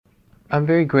I'm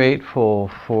very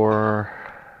grateful for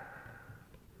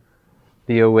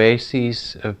the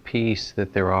oases of peace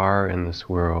that there are in this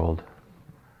world,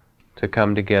 to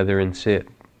come together and sit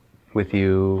with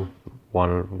you,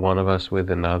 one of us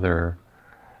with another,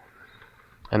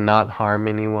 and not harm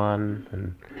anyone,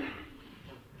 and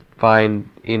find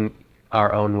in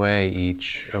our own way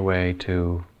each a way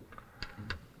to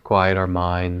quiet our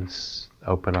minds,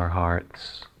 open our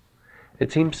hearts.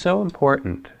 It seems so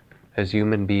important as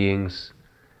human beings,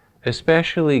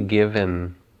 especially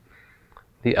given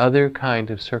the other kind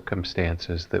of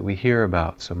circumstances that we hear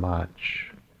about so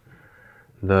much.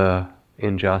 The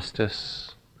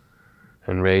injustice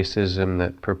and racism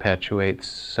that perpetuates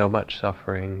so much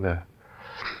suffering, the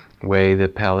way the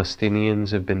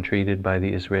Palestinians have been treated by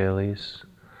the Israelis,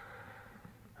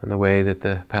 and the way that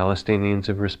the Palestinians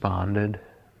have responded,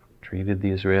 treated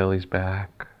the Israelis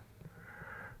back.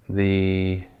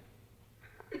 The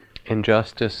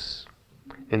injustice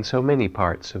in so many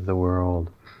parts of the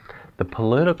world. The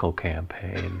political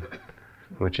campaign,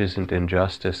 which isn't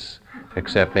injustice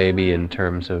except maybe in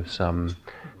terms of some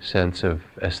sense of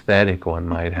aesthetic one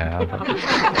might have.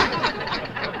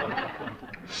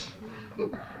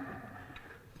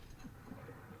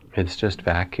 It's just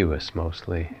vacuous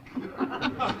mostly.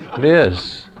 It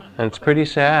is. And it's pretty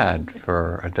sad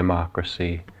for a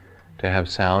democracy to have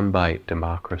soundbite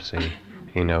democracy,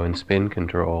 and spin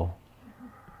control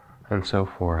and so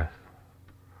forth.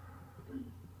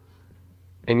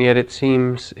 And yet it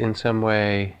seems in some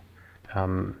way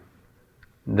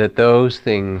that those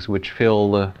things which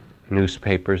fill the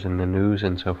newspapers and the news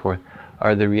and so forth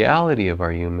are the reality of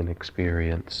our human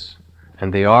experience.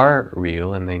 And they are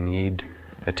real and they need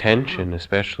attention,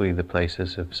 especially the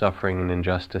places of suffering and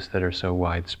injustice that are so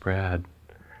widespread.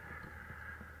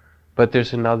 But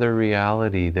there's another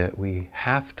reality that we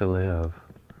have to live.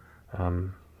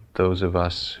 Those of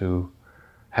us who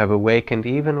have awakened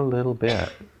even a little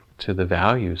bit to the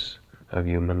values of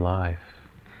human life.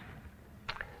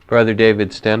 Brother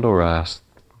David Steindl-Rast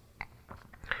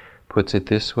puts it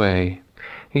this way.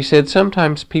 He said,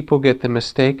 sometimes people get the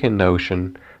mistaken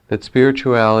notion that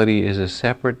spirituality is a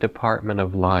separate department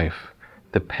of life,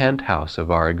 the penthouse of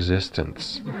our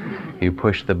existence. You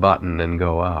push the button and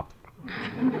go up.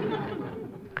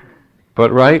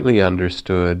 But rightly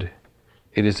understood,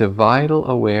 it is a vital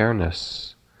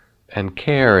awareness and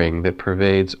caring that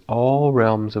pervades all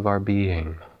realms of our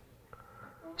being.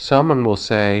 Someone will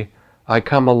say, I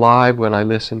come alive when I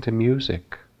listen to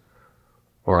music,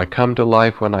 or I come to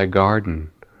life when I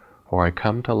garden, or I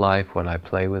come to life when I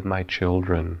play with my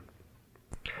children.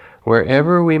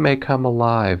 Wherever we may come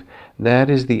alive, that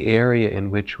is the area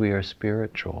in which we are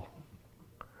spiritual.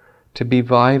 To be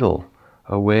vital,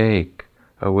 awake,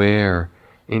 aware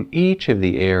in each of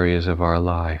the areas of our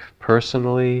life,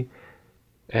 personally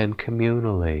and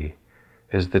communally,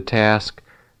 is the task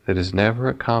that is never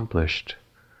accomplished,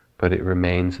 but it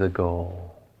remains the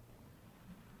goal.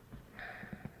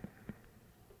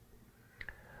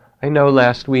 I know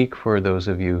last week, for those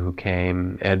of you who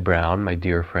came, Ed Brown, my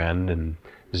dear friend and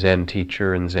Zen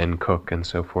teacher and Zen cook and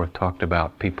so forth, talked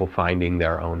about people finding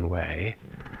their own way.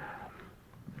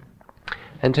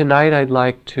 And tonight I'd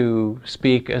like to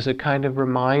speak as a kind of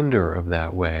reminder of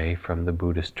that way from the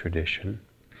Buddhist tradition.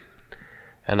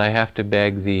 And I have to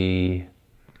beg the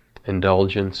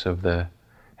indulgence of the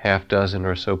half dozen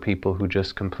or so people who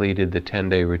just completed the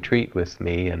 10-day retreat with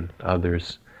me and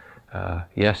others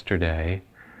yesterday,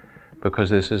 because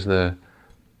this is the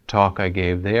talk I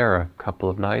gave there a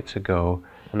couple of nights ago.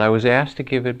 And I was asked to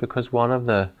give it because one of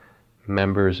the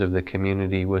members of the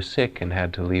community was sick and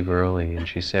had to leave early, and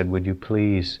she said, would you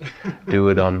please do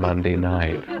it on Monday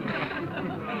night?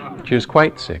 She was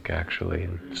quite sick, actually,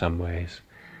 in some ways.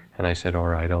 And I said, all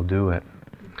right, I'll do it.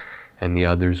 And the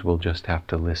others will just have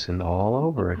to listen all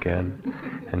over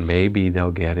again, and maybe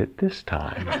they'll get it this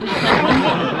time.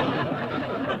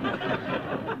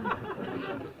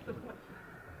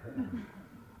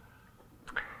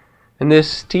 And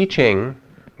this teaching,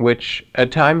 which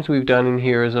at times we've done in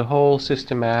here, is a whole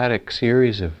systematic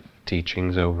series of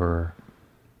teachings over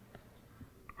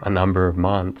a number of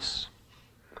months.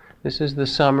 This is the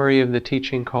summary of the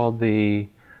teaching called the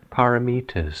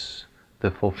Paramitas, the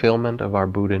fulfillment of our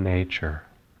Buddha nature.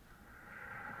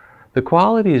 The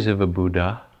qualities of a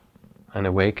Buddha, an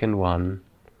awakened one,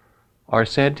 are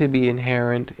said to be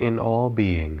inherent in all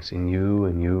beings, in you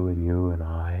and you and you and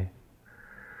I.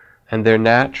 And their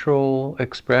natural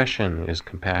expression is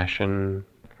compassion,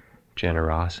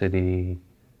 generosity,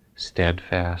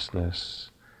 steadfastness,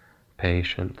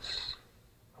 patience,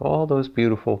 all those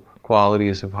beautiful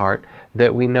qualities of heart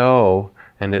that we know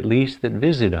and at least that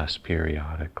visit us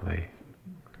periodically.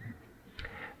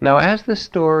 Now, as the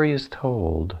story is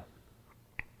told,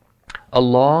 a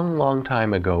long, long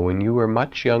time ago, when you were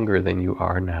much younger than you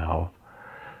are now,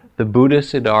 the Buddha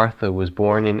Siddhartha was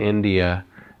born in India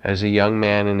as a young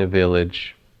man in a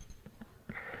village.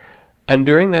 And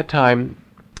during that time,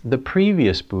 the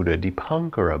previous Buddha,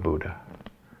 Dipankara Buddha,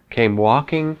 came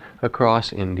walking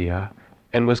across India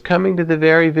and was coming to the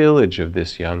very village of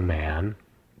this young man.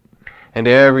 And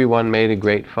everyone made a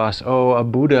great fuss. Oh, a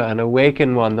Buddha, an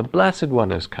awakened one, the Blessed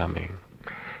One is coming.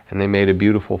 And they made a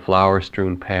beautiful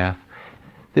flower-strewn path.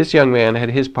 This young man had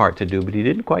his part to do, but he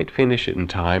didn't quite finish it in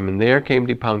time. And there came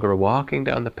Dipankara walking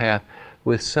down the path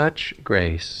with such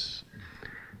grace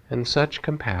and such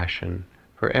compassion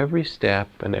for every step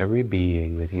and every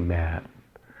being that he met.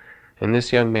 And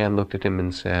this young man looked at him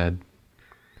and said,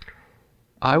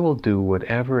 I will do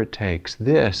whatever it takes.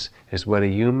 This is what a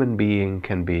human being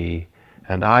can be,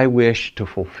 and I wish to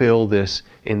fulfill this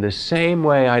in the same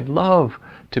way. I'd love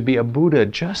to be a Buddha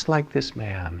just like this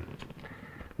man,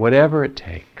 whatever it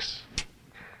takes.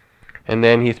 And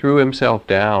then he threw himself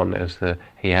down as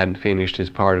he hadn't finished his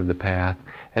part of the path,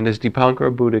 and as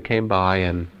Dipankara Buddha came by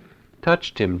and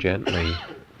touched him gently,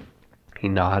 he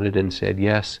nodded and said,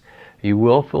 yes, you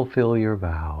will fulfill your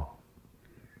vow.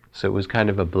 So it was kind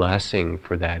of a blessing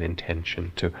for that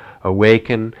intention, to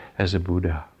awaken as a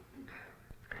Buddha.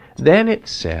 Then it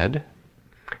said,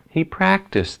 he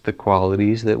practiced the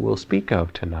qualities that we'll speak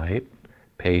of tonight: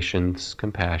 patience,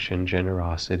 compassion,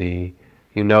 generosity.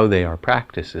 You know they are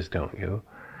practices, don't you?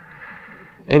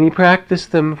 And he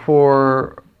practiced them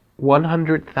for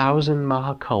 100,000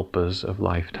 mahakalpas of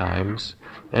lifetimes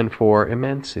and for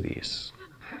immensities.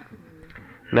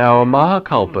 Now, a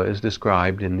mahakalpa is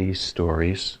described in these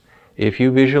stories. If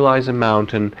you visualize a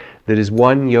mountain that is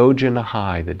 1 yojana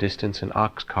high, the distance an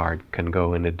ox cart can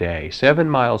go in a day, 7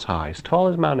 miles high, as tall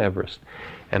as Mount Everest,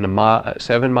 and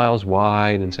 7 miles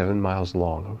wide and 7 miles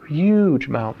long, a huge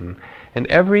mountain. And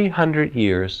every 100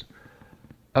 years,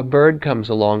 a bird comes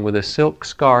along with a silk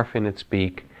scarf in its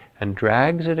beak and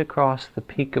drags it across the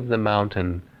peak of the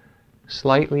mountain,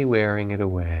 slightly wearing it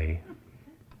away.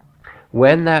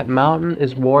 When that mountain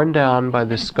is worn down by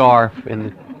the scarf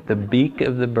in the beak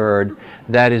of the bird,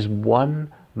 that is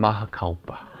 1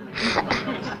 mahakalpa.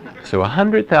 So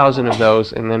 100,000 of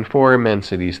those, and then 4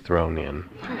 immensities thrown in.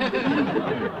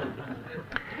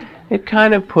 It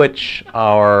kind of puts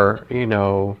our,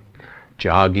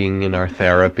 jogging and our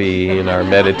therapy and our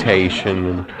meditation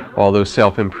and all those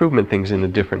self-improvement things in a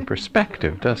different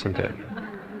perspective, doesn't it?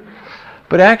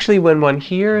 But actually, when one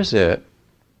hears it,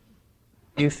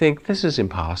 you think, this is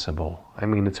impossible. I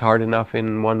mean, it's hard enough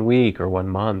in 1 week or 1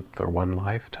 month or 1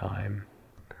 lifetime.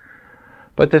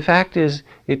 But the fact is,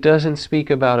 it doesn't speak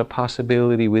about a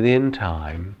possibility within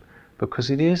time,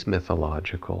 because it is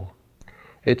mythological.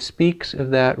 It speaks of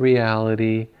that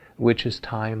reality which is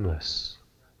timeless,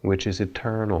 which is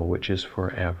eternal, which is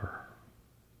forever.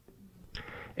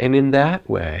 And in that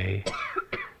way,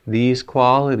 these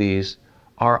qualities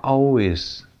are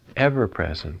always ever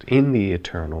present, in the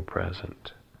eternal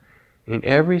present. In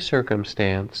every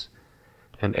circumstance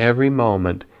and every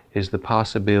moment is the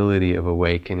possibility of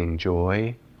awakening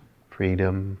joy,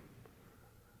 freedom,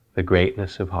 the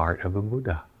greatness of heart of a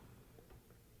Buddha.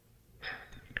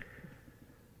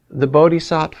 The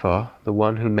Bodhisattva, the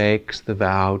one who makes the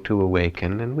vow to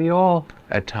awaken, and we all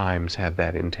at times have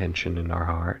that intention in our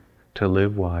heart, to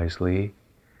live wisely,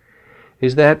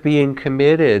 is that being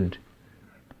committed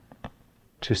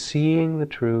to seeing the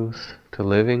truth, to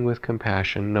living with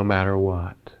compassion no matter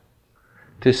what,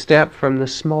 to step from the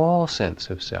small sense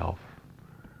of self,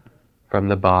 from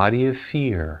the body of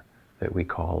fear that we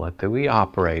call it, that we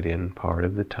operate in part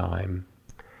of the time,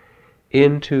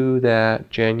 into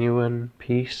that genuine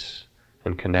peace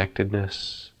and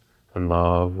connectedness and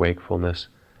love, wakefulness,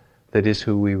 that is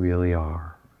who we really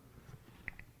are.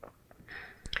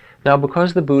 Now,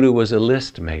 because the Buddha was a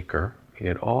list maker, he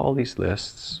had all these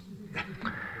lists,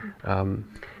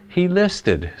 he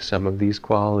listed some of these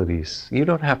qualities. You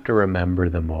don't have to remember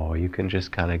them all. You can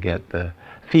just kind of get the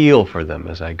feel for them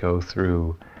as I go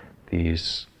through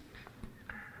these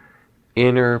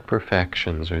inner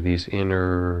perfections or these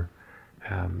inner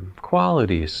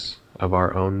qualities of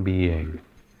our own being.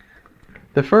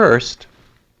 The first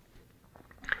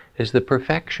is the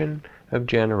perfection of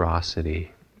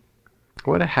generosity.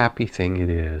 What a happy thing it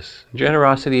is.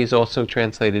 Generosity is also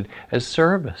translated as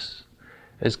service,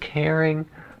 as caring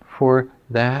for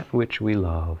that which we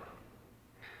love.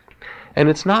 And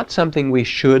it's not something we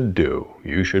should do.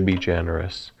 You should be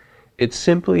generous. It's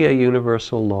simply a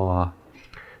universal law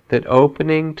that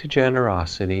opening to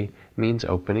generosity means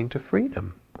opening to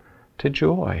freedom, to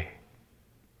joy.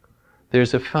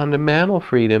 There's a fundamental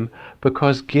freedom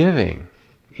because giving,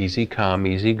 easy come,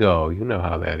 easy go, you know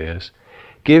how that is.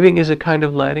 Giving is a kind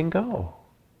of letting go.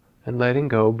 And letting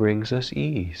go brings us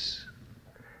ease.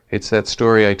 It's that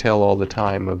story I tell all the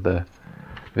time of the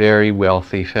very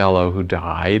wealthy fellow who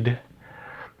died.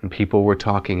 And people were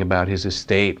talking about his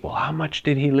estate. Well, how much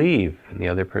did he leave? And the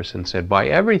other person said, why,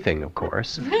 everything, of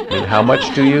course. And how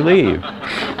much do you leave?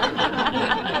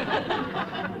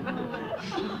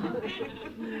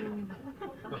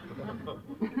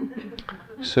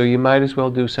 So you might as well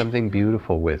do something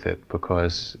beautiful with it,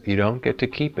 because you don't get to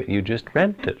keep it. You just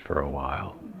rent it for a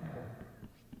while.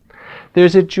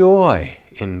 There's a joy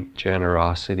in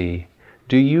generosity.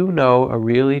 Do you know a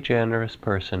really generous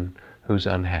person who's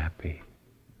unhappy?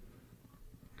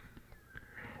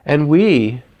 And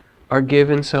we are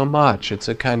given so much. It's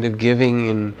a kind of giving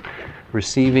and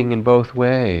receiving in both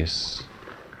ways.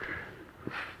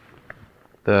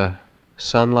 The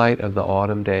sunlight of the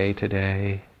autumn day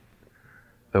today,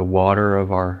 the water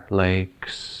of our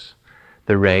lakes,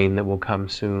 the rain that will come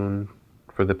soon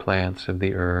for the plants of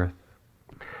the earth.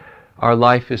 Our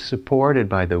life is supported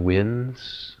by the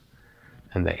winds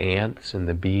and the ants and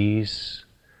the bees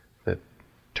that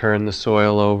turn the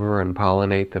soil over and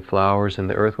pollinate the flowers and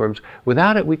the earthworms.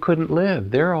 Without it, we couldn't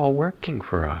live. They're all working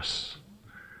for us,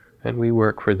 and we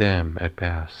work for them at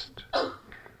best.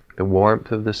 The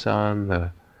warmth of the sun,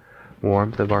 the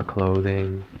warmth of our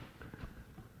clothing.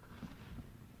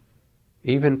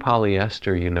 Even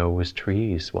polyester, was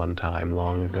trees one time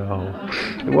long ago.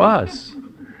 It was.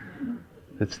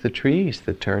 It's the trees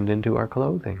that turned into our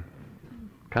clothing.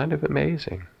 Kind of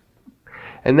amazing.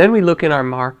 And then we look in our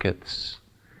markets,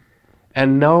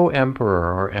 and no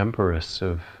emperor or empress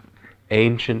of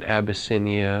ancient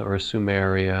Abyssinia or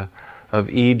Sumeria, of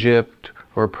Egypt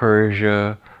or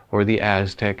Persia or the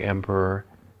Aztec emperor,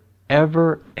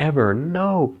 ever,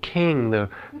 no king, the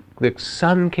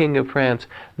Sun King of France,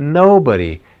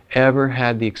 nobody ever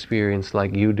had the experience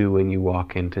like you do when you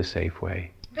walk into Safeway.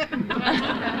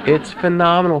 It's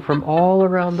phenomenal. From all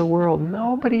around the world,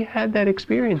 nobody had that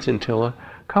experience until a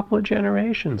couple of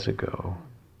generations ago.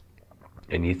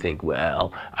 And you think,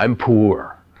 well, I'm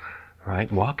poor, right?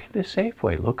 Walk into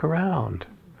Safeway, look around.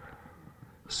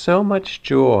 So much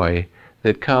joy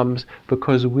that comes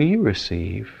because we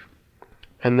receive,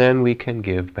 and then we can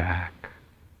give back.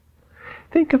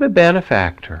 Think of a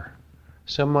benefactor,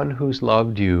 someone who's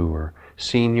loved you or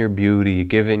seen your beauty,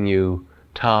 given you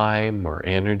time or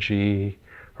energy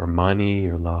or money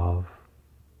or love.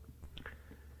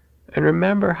 And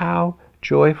remember how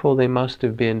joyful they must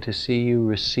have been to see you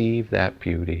receive that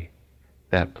beauty,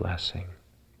 that blessing.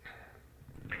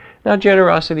 Now,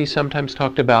 generosity is sometimes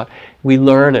talked about, we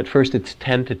learn at first it's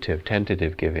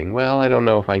tentative giving. Well, I don't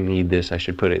know if I need this, I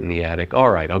should put it in the attic.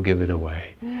 All right, I'll give it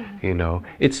away.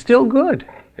 It's still good.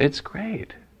 It's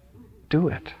great. Do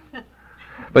it.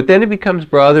 But then it becomes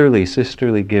brotherly,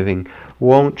 sisterly giving.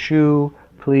 Won't you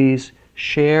please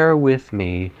share with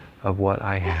me of what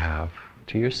I have?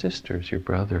 To your sisters, your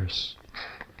brothers.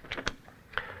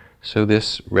 So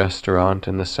this restaurant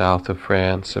in the south of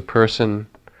France, a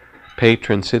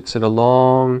patron sits at a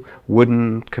long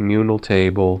wooden communal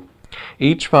table.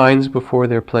 Each finds before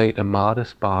their plate a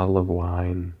modest bottle of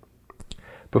wine.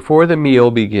 Before the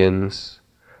meal begins,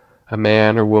 a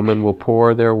man or woman will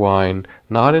pour their wine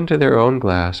not into their own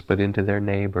glass, but into their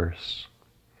neighbor's.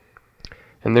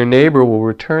 And their neighbor will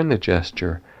return the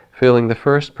gesture, filling the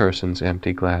first person's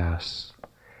empty glass.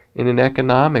 In an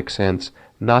economic sense,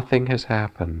 nothing has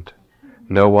happened.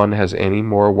 No one has any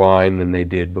more wine than they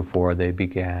did before they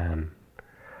began.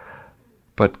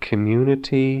 But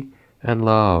community and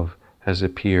love has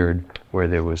appeared where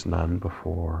there was none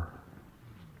before.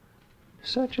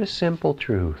 Such a simple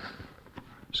truth.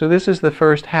 So this is the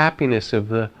first happiness of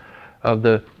the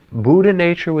Buddha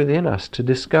nature within us, to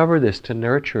discover this, to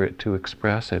nurture it, to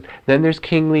express it. Then there's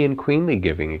kingly and queenly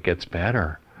giving. It gets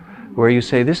better. Where you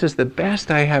say, this is the best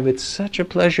I have. It's such a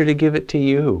pleasure to give it to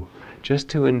you. Just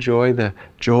to enjoy the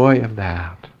joy of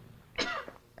that.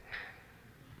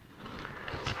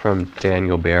 From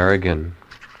Daniel Berrigan,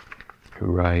 who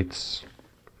writes,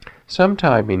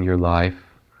 sometime in your life,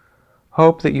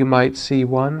 hope that you might see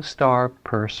one starved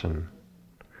person,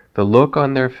 the look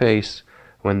on their face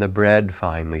when the bread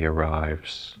finally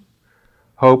arrives.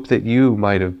 Hope that you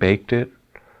might have baked it,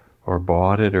 or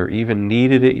bought it, or even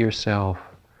kneaded it yourself.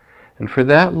 And for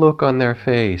that look on their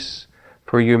face,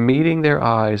 for your meeting their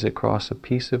eyes across a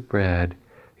piece of bread,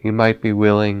 you might be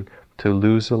willing to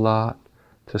lose a lot,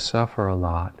 to suffer a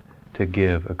lot, to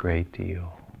give a great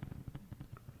deal.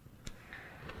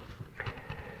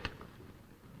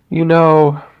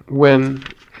 When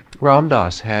Ram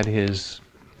Dass had his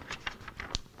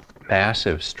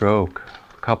massive stroke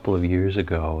a couple of years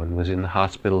ago and was in the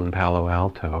hospital in Palo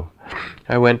Alto.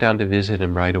 I went down to visit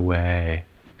him right away.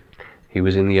 He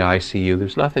was in the ICU.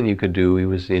 There's nothing you could do. He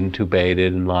was intubated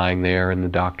and lying there, and the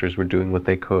doctors were doing what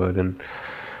they could. And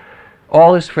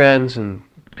all his friends and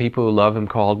people who love him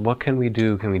called, "What can we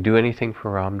do? Can we do anything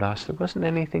for Ram Dass?" There wasn't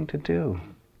anything to do.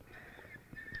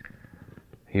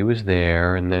 He was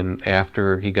there, and then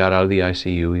after he got out of the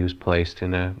ICU, he was placed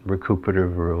in a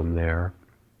recuperative room there.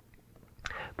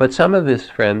 But some of his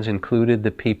friends included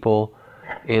the people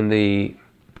in the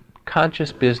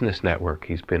conscious business network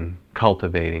he's been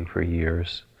cultivating for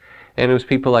years. And it was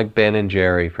people like Ben and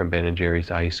Jerry from Ben and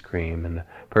Jerry's Ice Cream, and the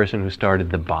person who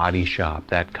started the Body Shop,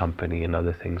 that company, and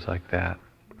other things like that.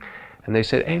 And they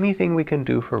said, anything we can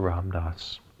do for Ram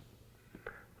Dass.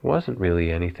 It wasn't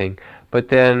really anything. But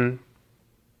then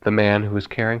the man who was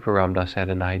caring for Ram Dass had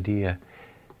an idea.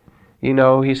 You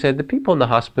know, he said, the people in the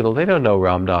hospital, they don't know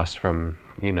Ram Dass from,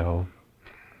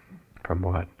 from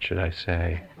what should I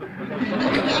say?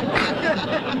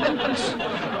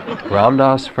 Ram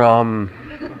Dass from,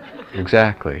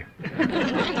 exactly.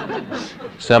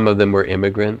 Some of them were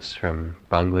immigrants from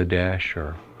Bangladesh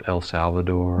or El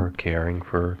Salvador, caring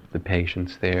for the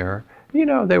patients there. You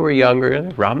know, they were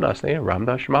younger. Ram Dass,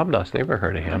 never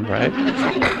heard of him, right?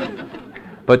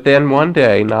 But then one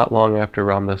day, not long after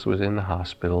Ram Dass was in the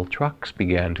hospital, trucks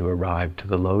began to arrive to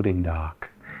the loading dock.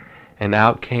 And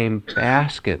out came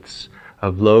baskets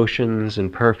of lotions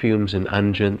and perfumes and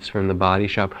unguents from the Body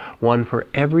Shop, one for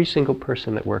every single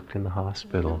person that worked in the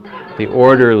hospital. The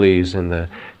orderlies and the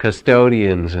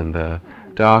custodians and the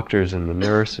doctors and the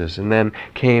nurses. And then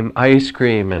came ice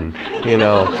cream and,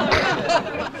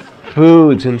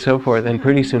 foods and so forth. And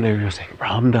pretty soon everyone was saying,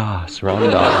 Ram Dass, Ram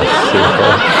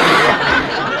Dass.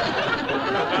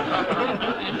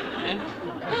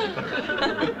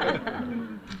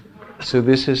 So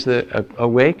this is the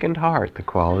awakened heart, the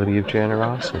quality of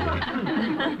generosity.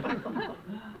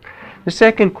 The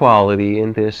second quality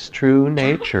in this true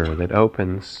nature that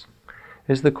opens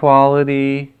is the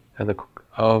quality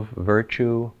of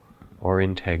virtue or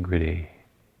integrity.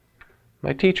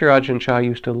 My teacher Ajahn Chah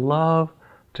used to love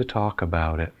to talk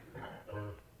about it,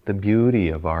 the beauty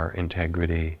of our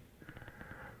integrity.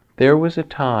 There was a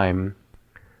time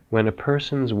when a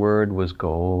person's word was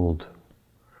gold,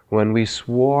 when we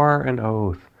swore an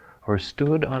oath or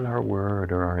stood on our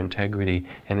word or our integrity,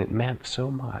 and it meant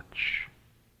so much.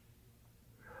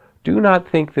 Do not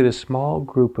think that a small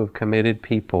group of committed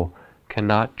people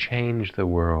cannot change the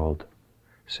world,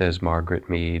 says Margaret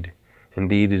Mead.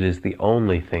 Indeed, it is the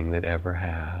only thing that ever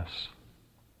has.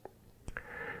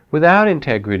 Without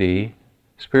integrity,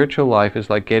 spiritual life is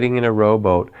like getting in a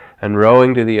rowboat and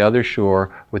rowing to the other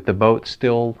shore with the boat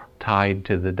still tied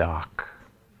to the dock.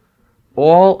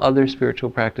 All other spiritual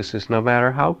practices, no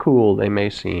matter how cool they may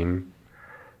seem,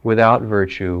 without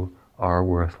virtue are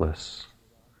worthless.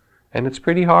 And it's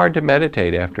pretty hard to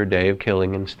meditate after a day of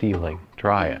killing and stealing.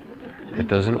 Try it. It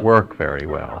doesn't work very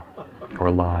well. Or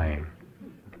lying.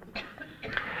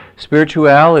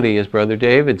 Spirituality, as Brother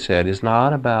David said, is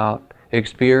not about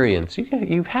experience.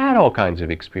 You've had all kinds of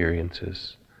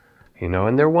experiences,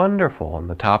 and they're wonderful on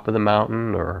the top of the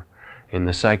mountain or in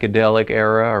the psychedelic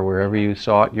era or wherever you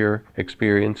sought your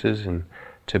experiences in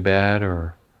Tibet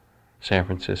or San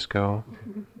Francisco.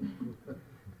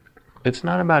 It's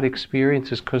not about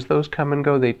experiences because those come and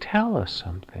go. They tell us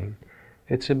something.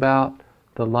 It's about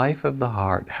the life of the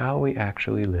heart, how we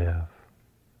actually live.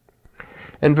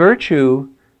 And virtue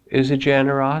is a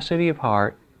generosity of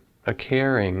heart, a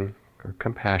caring or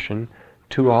compassion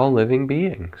to all living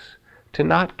beings. To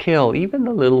not kill even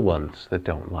the little ones that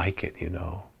don't like it,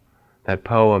 That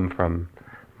poem from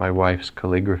my wife's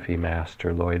calligraphy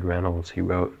master, Lloyd Reynolds, he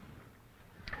wrote,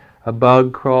 "A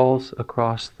bug crawls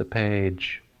across the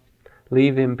page.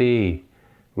 Leave him be.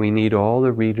 We need all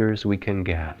the readers we can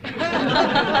get."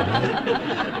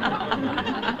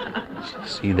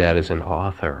 See that as an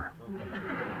author.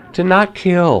 To not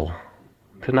kill,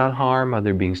 to not harm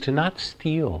other beings, to not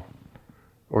steal,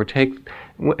 or take.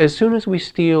 As soon as we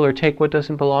steal or take what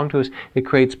doesn't belong to us, it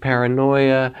creates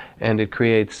paranoia and it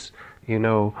creates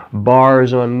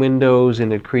bars on windows,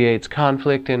 and it creates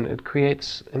conflict, and it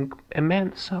creates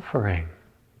immense suffering.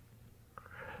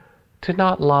 To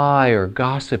not lie or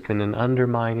gossip in an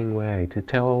undermining way, to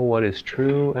tell what is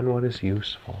true and what is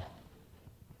useful.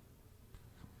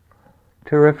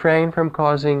 To refrain from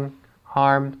causing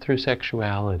harm through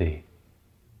sexuality.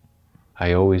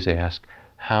 I always ask,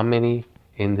 how many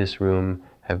in this room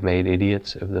have made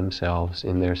idiots of themselves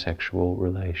in their sexual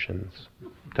relations?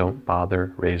 Don't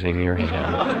bother raising your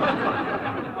hand.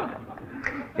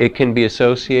 It can be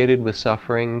associated with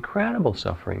suffering, incredible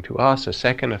suffering to us, a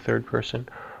second, a third person,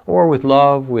 or with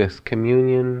love, with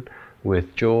communion,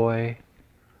 with joy,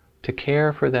 to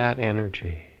care for that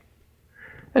energy.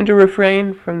 And to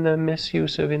refrain from the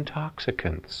misuse of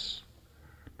intoxicants,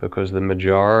 because the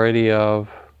majority of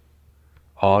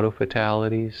auto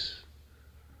fatalities,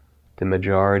 the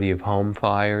majority of home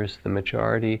fires, the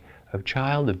majority of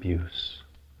child abuse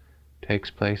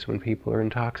takes place when people are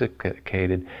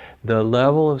intoxicated. The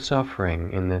level of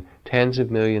suffering in the tens of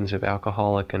millions of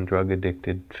alcoholic and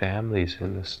drug-addicted families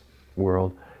in this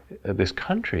world, this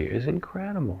country, is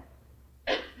incredible.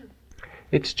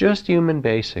 It's just human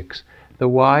basics. The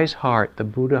wise heart, the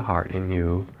Buddha heart in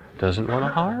you, doesn't want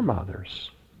to harm others.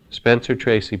 Spencer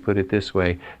Tracy put it this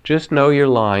way: just know your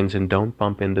lines and don't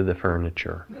bump into the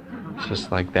furniture. It's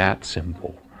just like that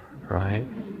simple, right?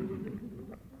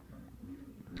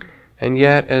 And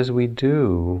yet, as we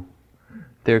do,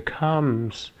 there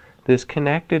comes this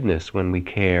connectedness when we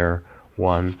care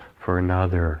one for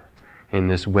another in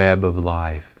this web of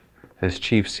life. As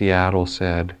Chief Seattle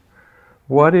said,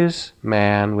 "What is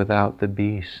man without the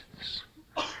beasts?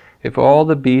 If all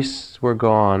the beasts were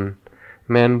gone,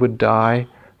 men would die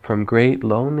from great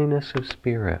loneliness of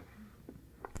spirit.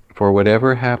 For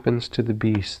whatever happens to the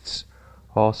beasts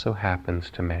also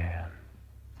happens to man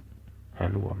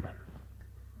and woman."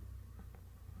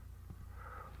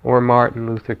 Or Martin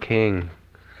Luther King,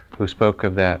 who spoke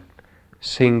of that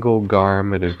single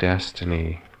garment of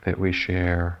destiny that we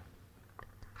share,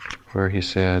 where he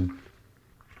said,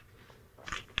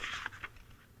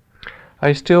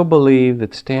 "I still believe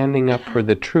that standing up for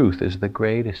the truth is the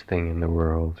greatest thing in the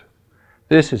world.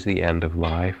 This is the end of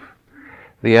life.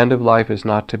 The end of life is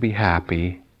not to be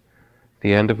happy.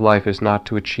 The end of life is not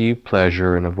to achieve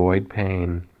pleasure and avoid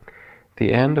pain.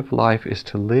 The end of life is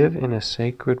to live in a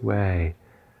sacred way,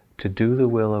 to do the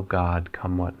will of God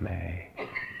come what may."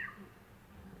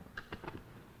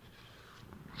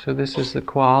 So this is the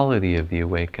quality of the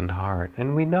awakened heart,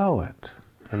 and we know it,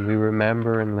 and we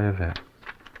remember and live it.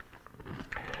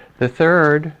 The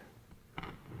third,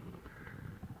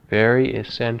 very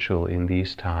essential in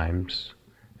these times,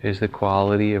 is the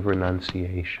quality of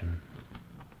renunciation.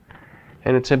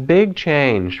 And it's a big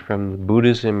change from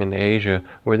Buddhism in Asia,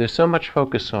 where there's so much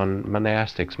focus on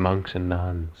monastics, monks and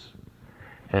nuns.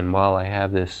 And while I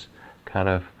have this kind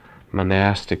of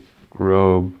monastic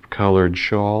robe-colored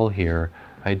shawl here,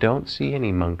 I don't see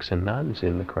any monks and nuns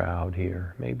in the crowd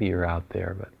here. Maybe you're out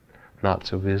there, but not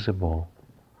so visible.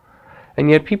 And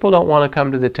yet people don't want to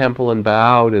come to the temple and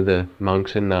bow to the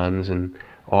monks and nuns and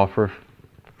offer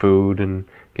food and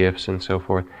gifts and so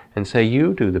forth and say,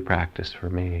 "You do the practice for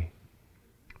me."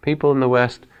 People in the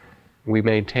West, we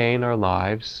maintain our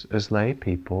lives as lay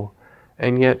people,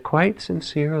 and yet quite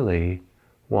sincerely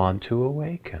want to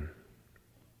awaken.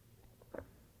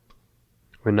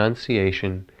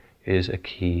 Renunciation is a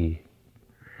key.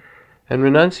 And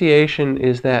renunciation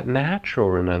is that natural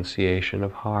renunciation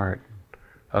of heart,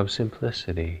 of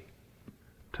simplicity.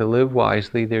 To live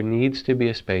wisely, there needs to be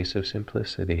a space of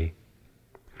simplicity.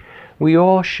 We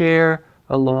all share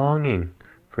a longing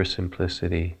for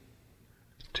simplicity,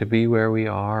 to be where we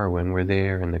are when we're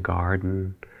there in the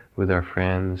garden, with our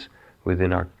friends,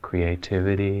 within our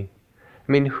creativity.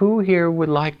 I mean, who here would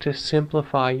like to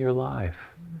simplify your life?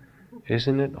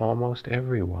 Isn't it almost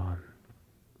everyone?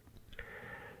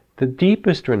 The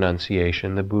deepest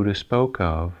renunciation the Buddha spoke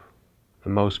of, the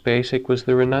most basic, was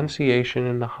the renunciation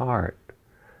in the heart,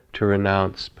 to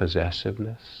renounce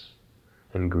possessiveness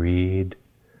and greed,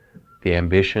 the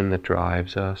ambition that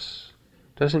drives us.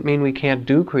 Doesn't mean we can't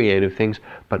do creative things,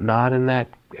 but not in that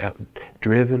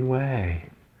driven way.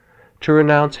 To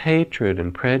renounce hatred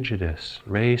and prejudice,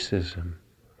 racism,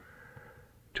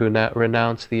 to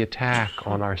renounce the attack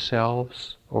on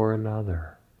ourselves or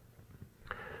another,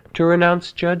 to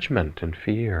renounce judgment and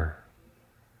fear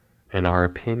and our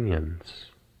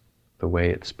opinions the way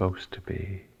it's supposed to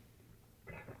be.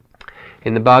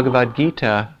 In the Bhagavad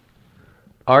Gita,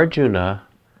 Arjuna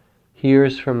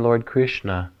hears from Lord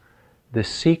Krishna the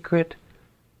secret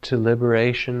to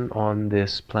liberation on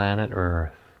this planet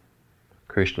Earth.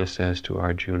 Krishna says to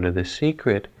Arjuna, the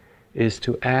secret is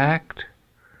to act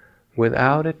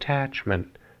without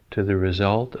attachment to the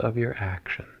result of your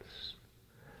actions.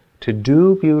 To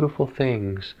do beautiful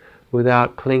things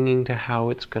without clinging to how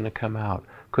it's going to come out.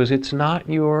 Because it's not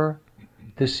your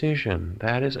decision.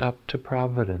 That is up to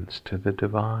providence, to the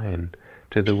divine,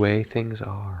 to the way things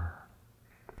are.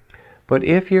 But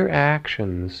if your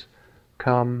actions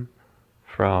come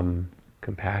from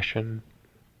compassion,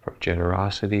 from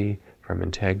generosity, from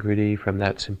integrity, from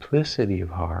that simplicity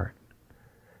of heart,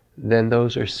 then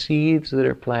those are seeds that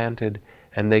are planted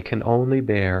and they can only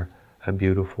bear a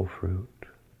beautiful fruit.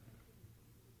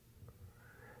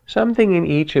 Something in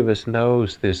each of us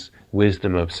knows this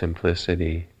wisdom of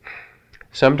simplicity.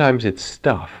 Sometimes it's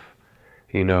stuff,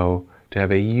 to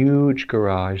have a huge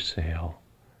garage sale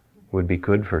would be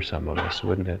good for some of us,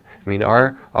 wouldn't it? I mean,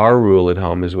 our rule at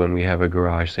home is when we have a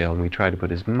garage sale and we try to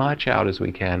put as much out as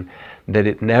we can, that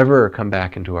it never come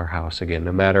back into our house again.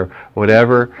 No matter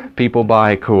whatever people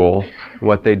buy cool,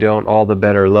 what they don't, all the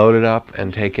better, load it up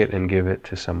and take it and give it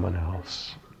to someone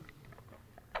else.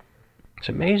 It's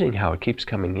amazing how it keeps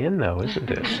coming in though,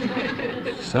 isn't it?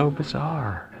 It's so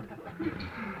bizarre.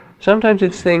 Sometimes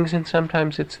it's things and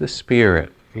sometimes it's the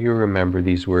spirit. You remember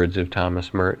these words of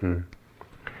Thomas Merton.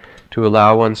 To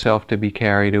allow oneself to be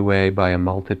carried away by a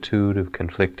multitude of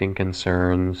conflicting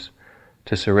concerns,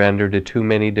 to surrender to too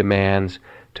many demands,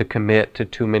 to commit to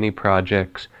too many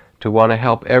projects, to want to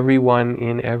help everyone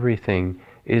in everything,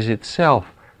 is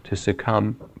itself to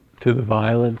succumb to the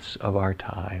violence of our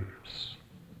times.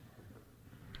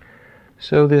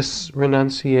 So this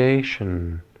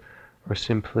renunciation or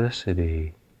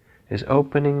simplicity is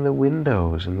opening the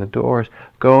windows and the doors,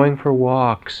 going for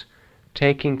walks,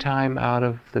 taking time out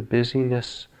of the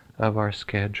busyness of our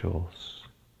schedules.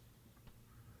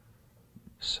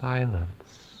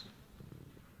 Silence.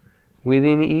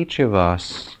 Within each of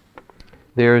us,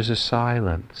 there is a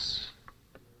silence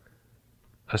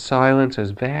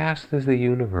as vast as the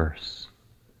universe.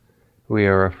 We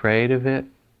are afraid of it,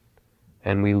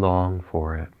 and we long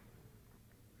for it.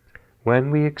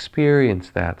 When we experience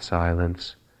that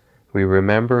silence, we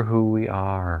remember who we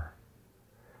are,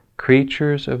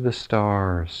 creatures of the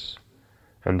stars,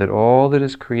 and that all that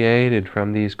is created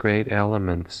from these great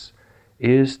elements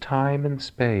is time and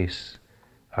space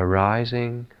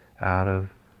arising out of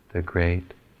the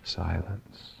great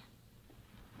silence.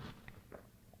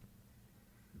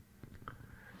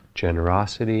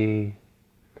 Generosity,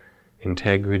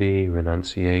 integrity,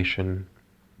 renunciation,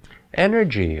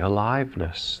 energy,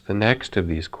 aliveness, the next of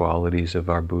these qualities of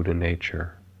our Buddha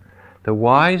nature. The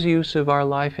wise use of our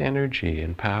life energy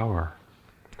and power.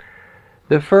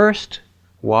 The first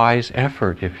wise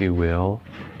effort, if you will,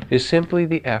 is simply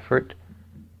the effort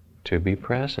to be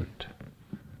present.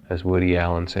 As Woody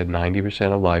Allen said,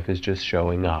 90% of life is just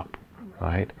showing up,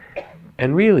 right?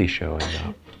 And really showing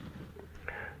up.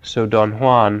 So Don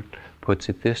Juan puts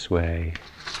it this way: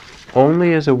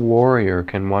 only as a warrior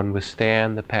can one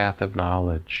withstand the path of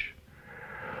knowledge.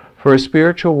 For a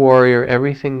spiritual warrior,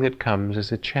 everything that comes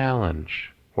is a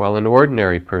challenge, while an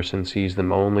ordinary person sees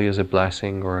them only as a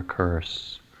blessing or a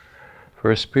curse. For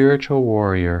a spiritual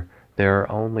warrior, there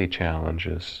are only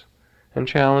challenges, and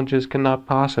challenges cannot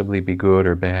possibly be good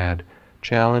or bad.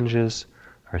 Challenges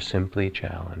are simply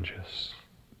challenges.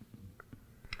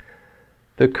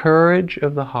 The courage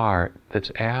of the heart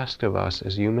that's asked of us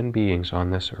as human beings on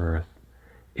this earth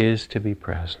is to be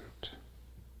present.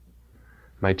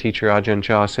 My teacher Ajahn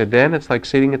Chah said then it's like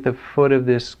sitting at the foot of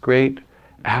this great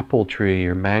apple tree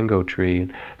or mango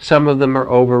tree. Some of them are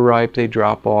overripe, they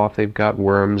drop off, they've got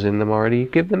worms in them already. You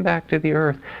give them back to the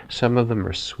earth. Some of them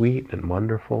are sweet and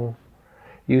wonderful.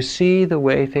 You see the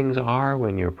way things are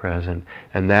when you're present,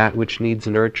 and that which needs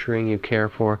nurturing you care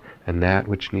for, and that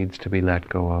which needs to be let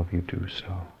go of you do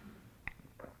so.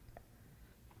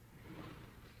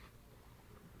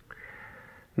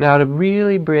 Now, to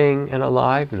really bring an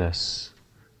aliveness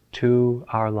to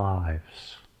our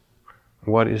lives,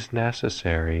 what is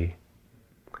necessary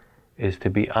is to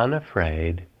be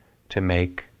unafraid to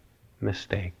make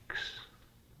mistakes.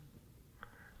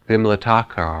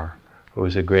 Vimla, who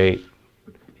was a great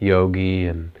yogi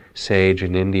and sage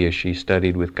in India, she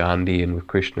studied with Gandhi and with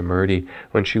Krishnamurti.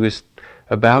 When she was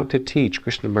about to teach,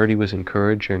 Krishnamurti was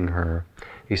encouraging her.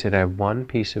 He said, I have one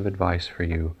piece of advice for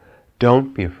you.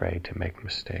 Don't be afraid to make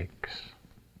mistakes.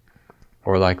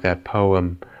 Or like that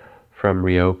poem from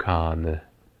Ryokan, the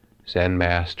Zen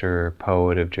master,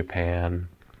 poet of Japan.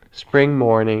 Spring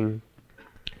morning,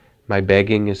 my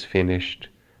begging is finished.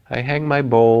 I hang my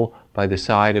bowl by the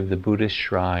side of the Buddhist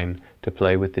shrine to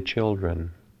play with the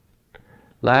children.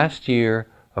 Last year,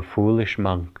 a foolish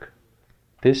monk.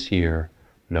 This year,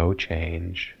 no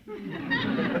change.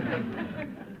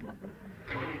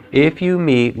 If you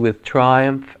meet with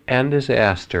triumph and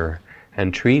disaster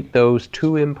and treat those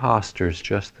two impostors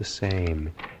just the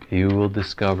same, you will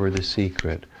discover the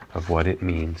secret of what it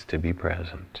means to be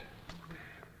present.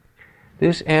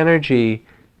 This energy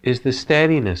is the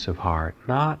steadiness of heart,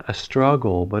 not a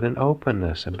struggle, but an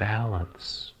openness, a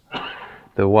balance.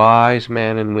 The wise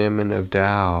men and women of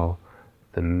Tao,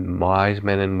 the wise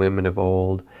men and women of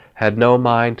old, had no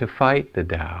mind to fight the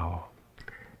Tao.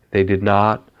 They did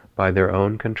not, by their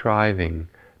own contriving,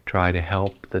 try to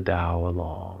help the Tao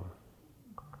along.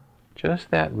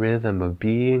 Just that rhythm of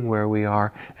being where we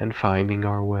are and finding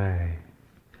our way.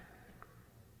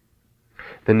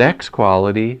 The next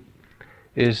quality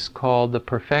is called the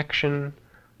perfection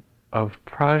of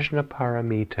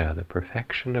prajnaparamita, the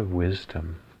perfection of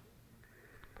wisdom.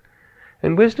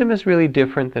 And wisdom is really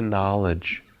different than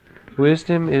knowledge.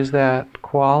 Wisdom is that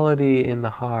quality in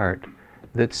the heart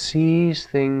that sees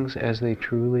things as they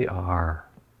truly are.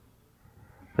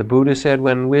 The Buddha said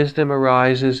when wisdom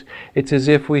arises, it's as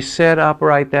if we set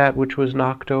upright that which was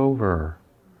knocked over,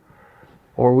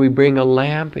 or we bring a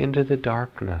lamp into the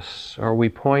darkness, or we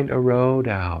point a road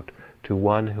out to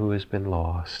one who has been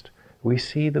lost. We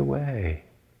see the way.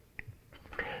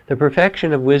 The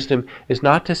perfection of wisdom is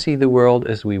not to see the world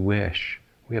as we wish.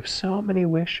 We have so many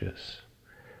wishes.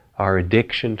 Our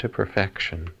addiction to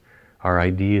perfection, our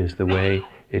ideas the way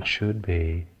it should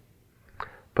be.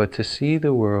 But to see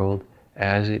the world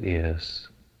as it is,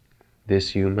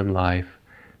 this human life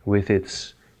with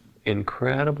its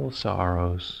incredible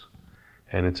sorrows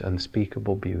and its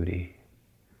unspeakable beauty.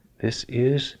 This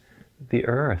is the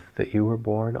earth that you were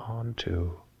born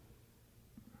onto.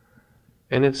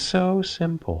 And it's so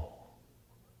simple,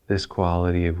 this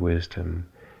quality of wisdom.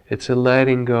 It's a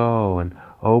letting go and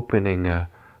opening, a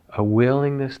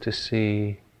willingness to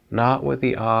see, not with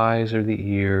the eyes or the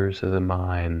ears or the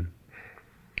mind,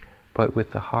 but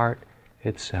with the heart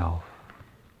itself.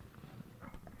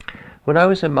 When I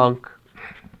was a monk,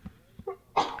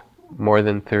 more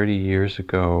than 30 years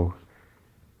ago,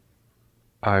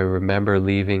 I remember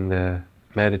leaving the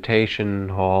meditation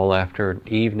hall after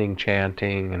evening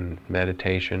chanting and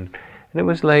meditation, and it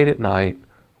was late at night,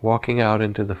 walking out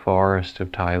into the forest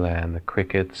of Thailand, the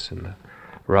crickets and the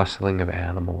rustling of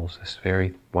animals, this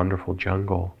very wonderful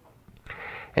jungle.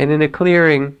 And in a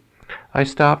clearing, I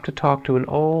stopped to talk to an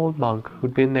old monk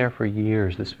who'd been there for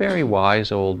years, this very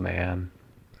wise old man.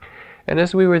 And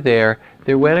as we were there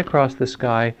went across the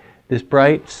sky this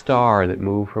bright star that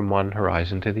moved from one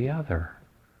horizon to the other,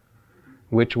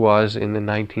 which was, in the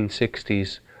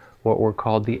 1960s, what were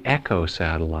called the echo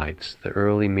satellites, the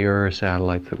early mirror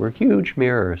satellites that were huge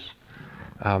mirrors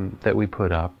that we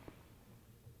put up.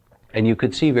 And you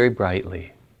could see very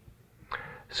brightly.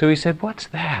 So he said, "What's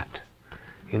that?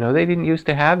 You know, they didn't used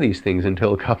to have these things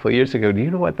until a couple of years ago. Do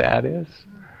you know what that is?"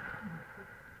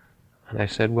 And I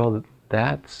said, "Well,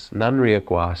 that's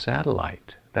Nanriakwa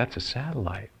satellite. That's a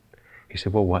satellite." He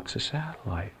said, "Well, what's a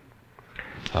satellite?"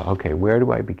 Okay, where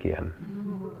do I begin?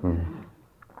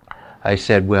 I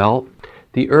said, "Well,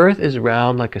 the earth is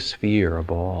round like a sphere, a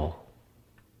ball."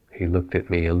 He looked at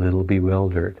me a little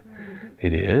bewildered.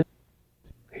 "It is?"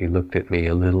 He looked at me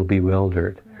a little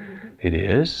bewildered. "It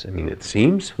is? I mean, it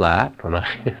seems flat when I,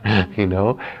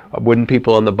 wouldn't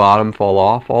people on the bottom fall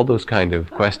off?" All those kind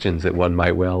of questions that one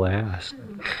might well ask.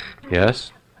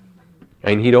 Yes?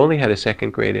 And he'd only had a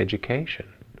second grade education.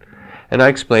 And I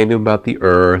explained to him about the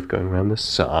earth going around the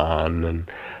sun,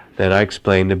 and then I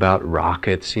explained about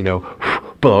rockets,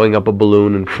 blowing up a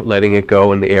balloon and letting it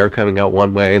go, and the air coming out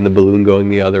one way and the balloon going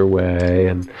the other way,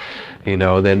 and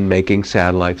then making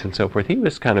satellites and so forth. He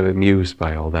was kind of amused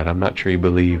by all that. I'm not sure he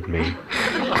believed me.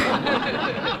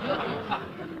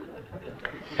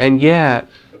 And yet,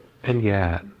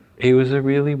 he was a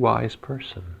really wise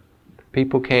person.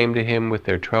 People came to him with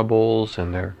their troubles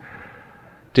and their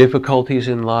difficulties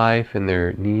in life and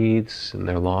their needs and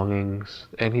their longings,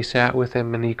 and he sat with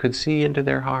them and he could see into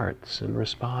their hearts and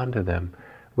respond to them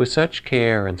with such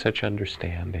care and such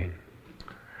understanding.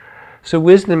 So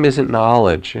wisdom isn't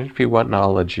knowledge. If you want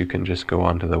knowledge, you can just go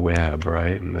onto the web,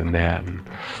 right, and the net, and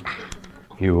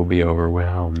you will be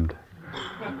overwhelmed.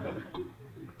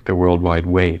 The worldwide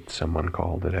weight, someone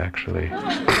called it, actually.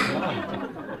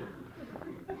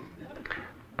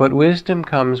 But wisdom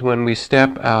comes when we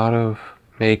step out of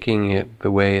making it the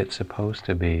way it's supposed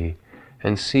to be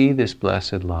and see this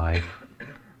blessed life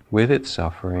with its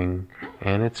suffering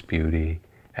and its beauty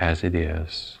as it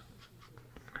is.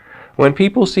 When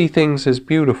people see things as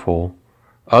beautiful,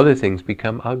 other things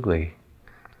become ugly.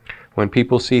 When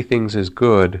people see things as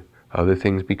good, other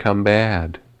things become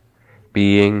bad.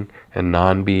 Being and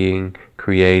non-being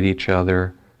create each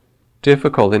other.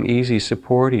 Difficult and easy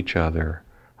support each other.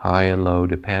 High and low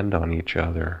depend on each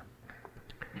other.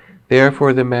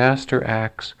 Therefore the Master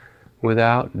acts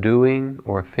without doing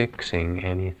or fixing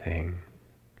anything,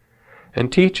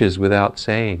 and teaches without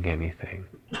saying anything.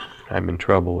 I'm in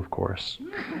trouble, of course.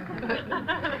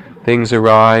 Things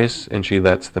arise, and she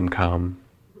lets them come.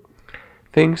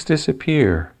 Things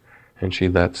disappear, and she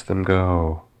lets them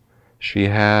go. She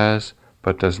has,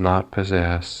 but does not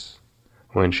possess.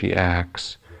 When she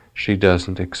acts, she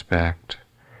doesn't expect.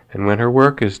 And when her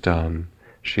work is done,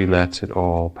 she lets it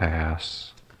all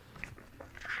pass.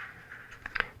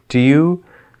 Do you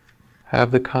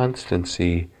have the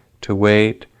constancy to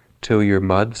wait till your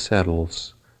mud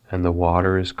settles and the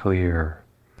water is clear?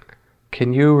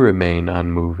 Can you remain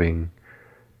unmoving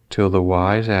till the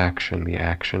wise action, the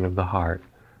action of the heart,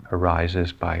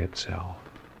 arises by itself?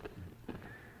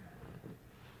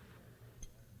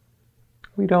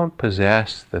 We don't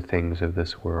possess the things of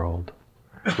this world.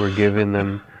 We're given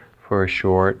them for a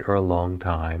short or a long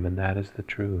time, and that is the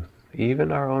truth.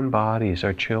 Even our own bodies,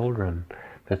 our children,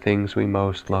 the things we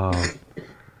most love.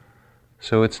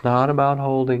 So it's not about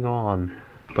holding on,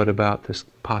 but about this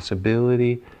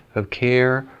possibility of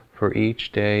care for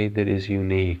each day that is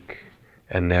unique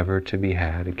and never to be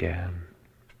had again.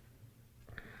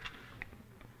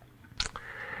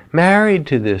 Married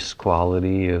to this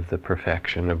quality of the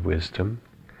perfection of wisdom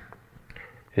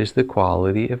is the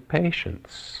quality of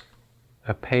patience,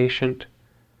 a patient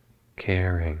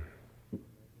caring.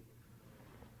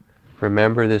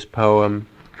 Remember this poem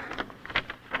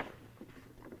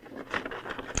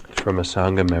from a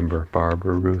Sangha member,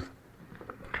 Barbara Ruth.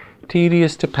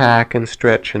 Tedious to pack and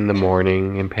stretch in the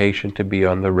morning, impatient to be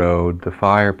on the road, the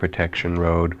fire protection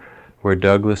road, where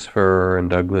Douglas fir and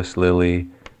Douglas lily,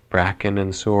 bracken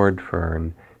and sword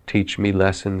fern teach me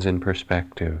lessons in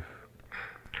perspective.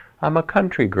 I'm a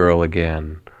country girl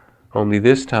again, only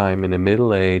this time in a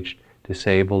middle-aged,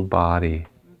 disabled body.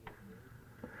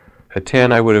 At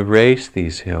 10 I would have raced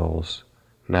these hills.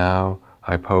 Now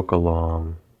I poke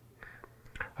along.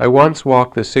 I once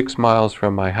walked the 6 miles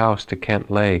from my house to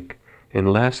Kent Lake in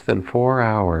less than 4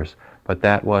 hours, but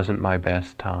that wasn't my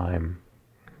best time.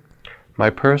 My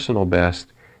personal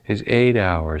best is 8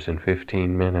 hours and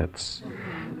 15 minutes.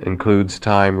 Includes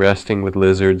time resting with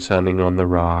lizards sunning on the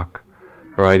rock,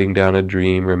 writing down a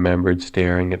dream remembered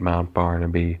staring at Mount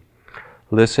Barnaby,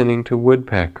 listening to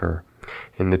woodpecker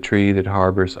in the tree that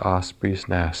harbors osprey's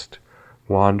nest,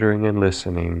 wandering and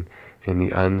listening in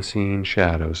the unseen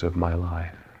shadows of my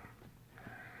life.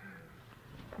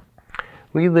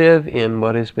 We live in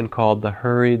what has been called the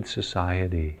hurried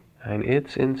society, and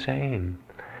it's insane.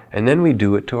 And then we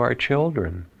do it to our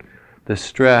children. The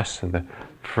stress and the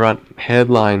front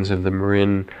headlines of the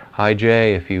Marin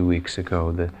IJ a few weeks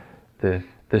ago,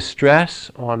 the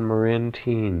stress on Marin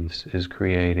teens is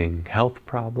creating health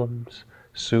problems,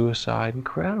 suicide,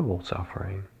 incredible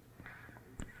suffering.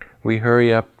 We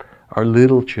hurry up our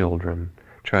little children,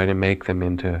 try to make them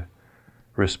into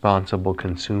responsible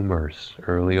consumers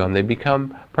early on. They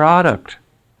become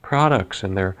products,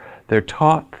 and they're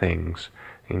taught things,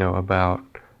 about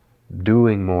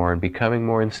doing more and becoming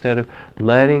more instead of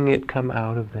letting it come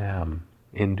out of them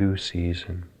in due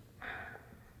season.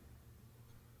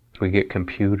 We get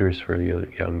computers for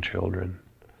young children.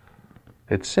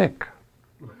 It's sick.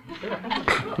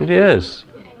 It is.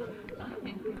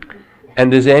 And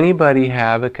does anybody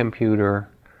have a computer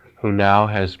who now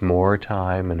has more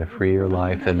time and a freer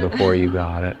life than before you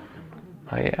got it?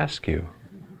 I ask you.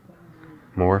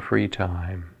 More free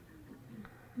time.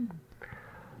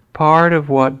 Part of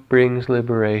what brings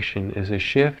liberation is a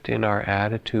shift in our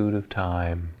attitude of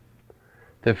time.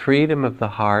 The freedom of the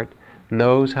heart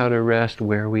knows how to rest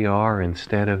where we are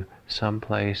instead of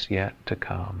someplace yet to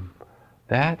come.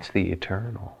 That's the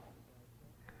eternal.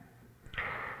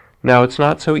 Now, it's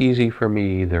not so easy for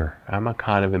me either. I'm a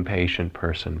kind of impatient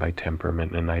person by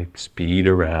temperament, and I speed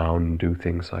around and do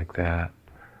things like that.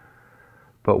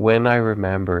 But when I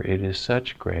remember, it is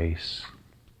such grace.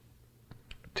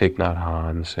 Thich Nhat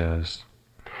Hanh says,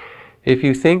 if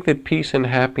you think that peace and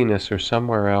happiness are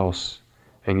somewhere else,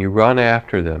 and you run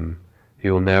after them,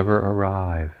 you'll never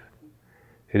arrive.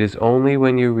 It is only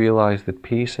when you realize that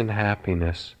peace and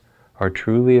happiness are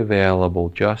truly available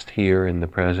just here in the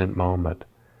present moment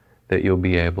that you'll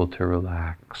be able to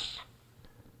relax.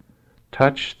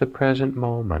 Touch the present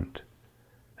moment,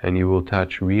 and you will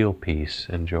touch real peace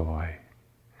and joy.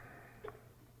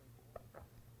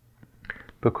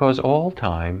 Because all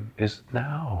time is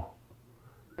now.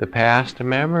 The past a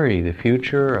memory, the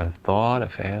future a thought, a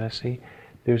fantasy.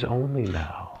 There's only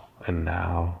now, and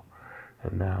now,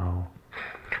 and now.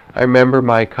 I remember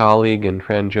my colleague and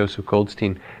friend Joseph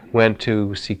Goldstein went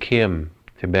to Sikkim,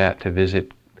 Tibet, to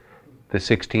visit the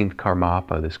 16th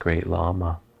Karmapa, this great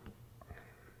Lama.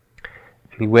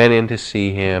 And he went in to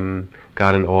see him,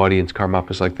 got an audience.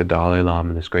 Karmapa's like the Dalai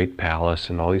Lama in this great palace,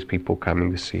 and all these people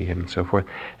coming to see him and so forth.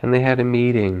 And they had a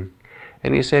meeting.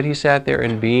 And he said he sat there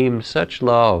and beamed such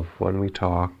love when we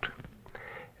talked.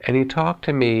 And he talked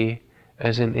to me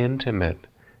as an intimate,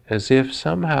 as if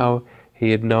somehow He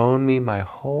had known me my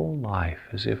whole life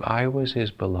as if I was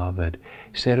his beloved.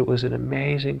 He said it was an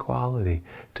amazing quality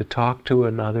to talk to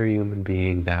another human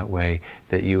being that way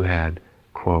that you had,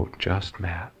 quote, just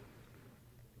met.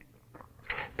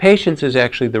 Patience is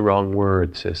actually the wrong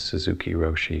word, says Suzuki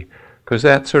Roshi, because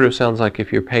that sort of sounds like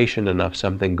if you're patient enough,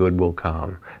 something good will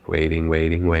come. Waiting,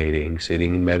 waiting, waiting,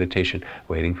 sitting in meditation,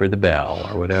 waiting for the bell,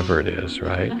 or whatever it is,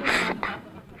 right?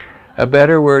 A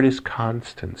better word is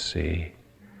constancy,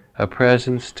 a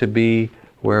presence to be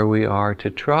where we are, to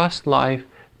trust life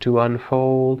to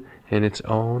unfold in its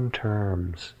own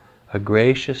terms, a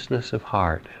graciousness of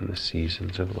heart in the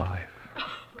seasons of life.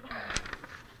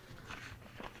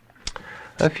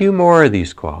 A few more of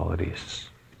these qualities.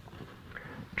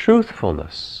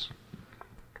 Truthfulness.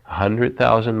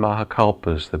 100,000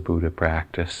 Mahakalpas the Buddha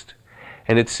practiced.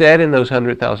 And it's said in those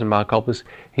 100,000 Mahakalpas,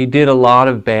 he did a lot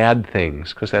of bad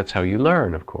things, because that's how you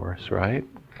learn, of course, right?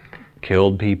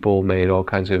 Killed people, made all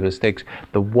kinds of mistakes.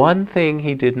 The one thing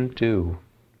he didn't do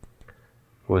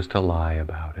was to lie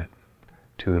about it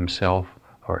to himself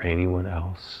or anyone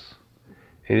else.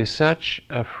 It is such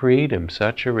a freedom,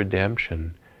 such a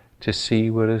redemption to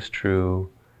see what is true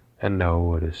and know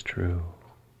what is true.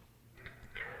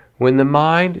 When the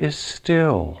mind is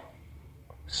still,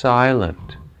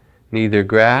 silent, neither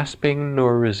grasping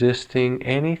nor resisting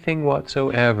anything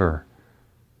whatsoever,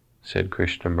 said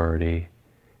Krishnamurti,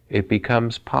 it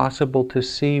becomes possible to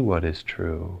see what is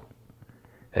true.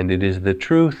 And it is the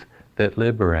truth that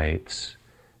liberates,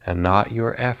 and not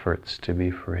your efforts to be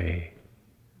free.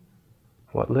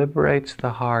 What liberates the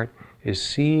heart is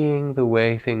seeing the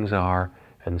way things are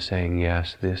and saying,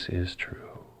 yes, this is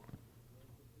true.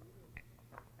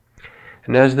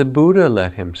 And as the Buddha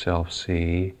let himself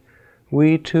see,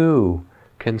 we too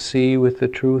can see with the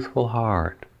truthful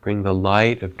heart, bring the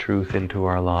light of truth into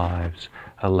our lives,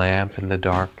 a lamp in the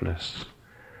darkness,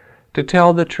 to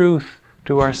tell the truth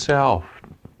to ourselves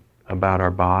about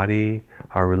our body,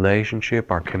 our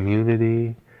relationship, our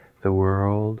community, the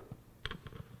world.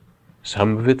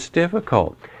 Some of it's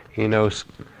difficult. You know,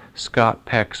 Scott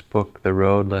Peck's book, The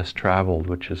Road Less Traveled,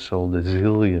 which has sold a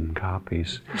zillion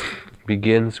copies,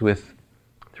 begins with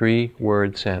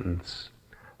 3-word sentence.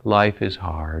 Life is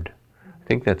hard. I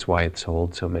think that's why it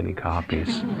sold so many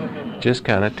copies. Just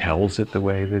kind of tells it the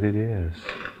way that it is.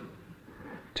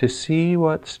 To see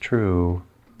what's true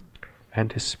and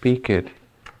to speak it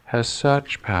has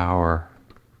such power.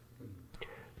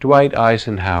 Dwight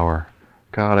Eisenhower.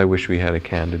 God, I wish we had a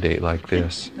candidate like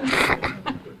this.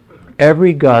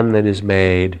 Every gun that is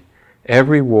made,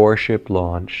 every warship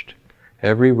launched,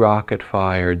 every rocket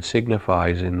fired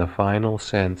signifies in the final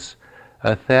sense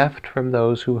a theft from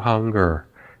those who hunger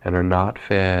and are not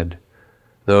fed,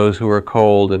 those who are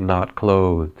cold and not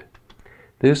clothed.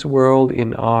 This world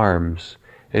in arms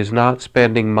is not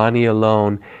spending money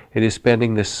alone, it is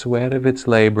spending the sweat of its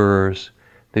laborers,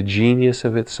 the genius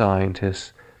of its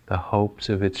scientists, the hopes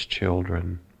of its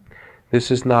children.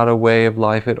 This is not a way of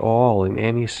life at all in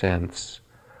any sense.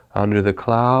 Under the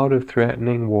cloud of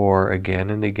threatening war again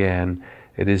and again,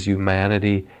 it is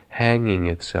humanity hanging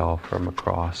itself from a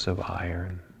cross of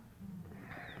iron.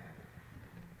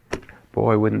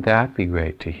 Boy, wouldn't that be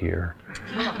great to hear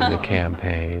in the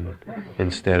campaign,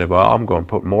 instead of, oh, I'm going to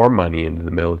put more money into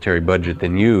the military budget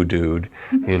than you, dude,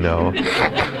 you know.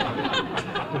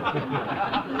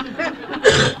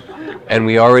 And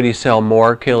we already sell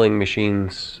more killing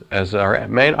machines as our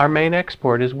main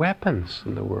export is weapons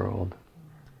in the world.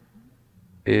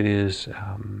 It is,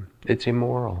 it's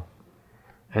immoral.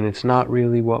 And it's not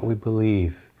really what we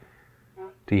believe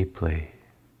deeply.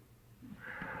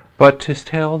 But to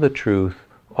tell the truth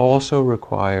also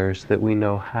requires that we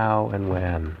know how and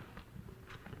when.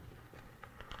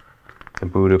 The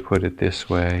Buddha put it this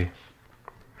way: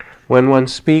 when one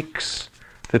speaks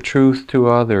the truth to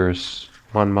others,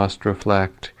 one must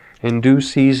reflect, in due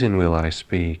season will I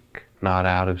speak, not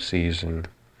out of season.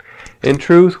 In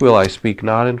truth will I speak,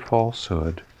 not in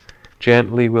falsehood.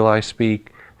 Gently will I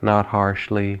speak, not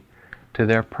harshly. To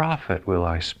their profit will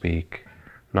I speak,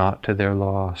 not to their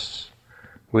loss.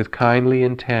 With kindly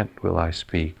intent will I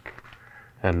speak,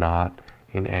 and not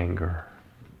in anger.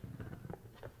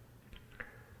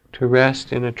 To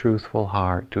rest in a truthful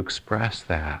heart, to express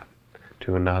that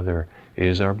to another,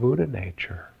 is our Buddha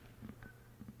nature.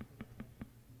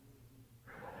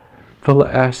 The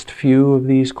last few of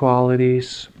these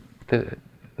qualities, the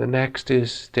next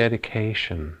is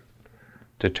dedication,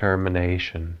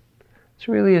 determination. It's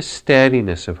really a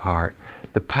steadiness of heart,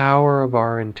 the power of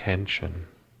our intention.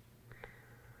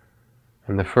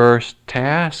 And the first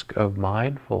task of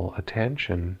mindful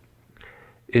attention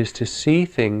is to see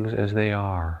things as they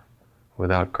are,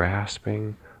 without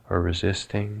grasping or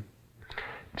resisting,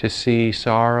 to see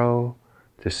sorrow,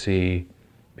 to see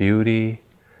beauty,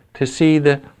 to see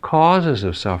the causes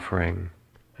of suffering,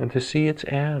 and to see its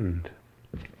end.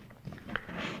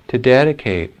 To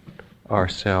dedicate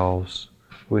ourselves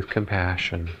with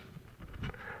compassion.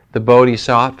 The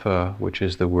Bodhisattva, which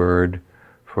is the word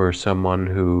for someone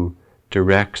who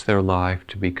directs their life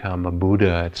to become a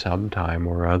Buddha at some time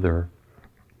or other,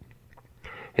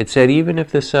 it said even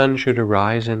if the sun should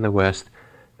arise in the west,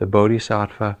 the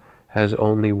Bodhisattva has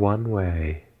only one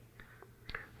way,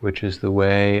 which is the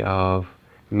way of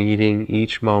meeting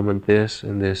each moment this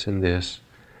and this and this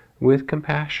with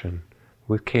compassion,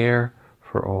 with care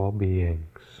for all beings.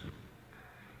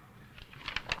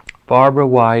 Barbara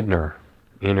Widener,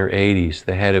 in her 80s,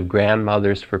 the head of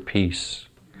Grandmothers for Peace.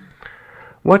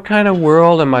 What kind of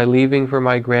world am I leaving for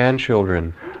my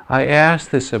grandchildren? I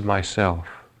asked this of myself.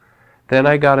 Then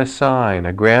I got a sign,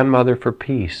 a grandmother for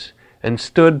peace, and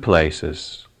stood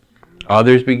places.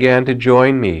 Others began to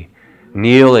join me,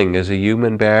 kneeling as a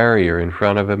human barrier in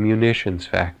front of a munitions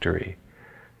factory.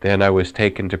 Then I was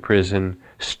taken to prison,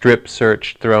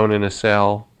 strip-searched, thrown in a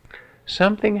cell.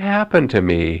 Something happened to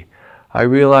me. I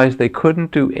realized they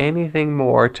couldn't do anything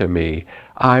more to me.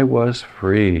 I was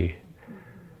free.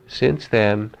 Since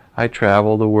then, I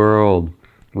travel the world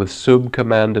with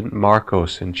Subcommandant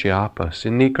Marcos in Chiapas,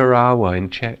 in Nicaragua, in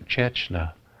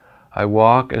Chechnya. I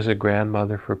walk as a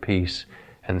grandmother for peace,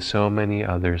 and so many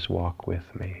others walk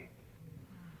with me.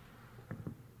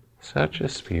 Such a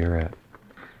spirit.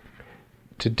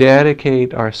 To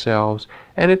dedicate ourselves,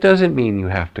 and it doesn't mean you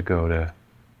have to go to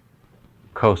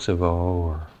Kosovo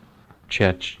or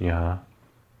Chechnya.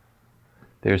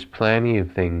 There's plenty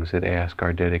of things that ask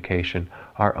our dedication.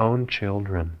 Our own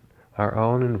children, our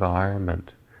own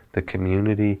environment, the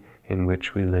community in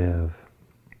which we live.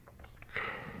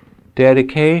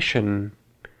 Dedication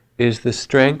is the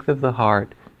strength of the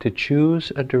heart to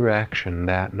choose a direction,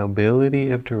 that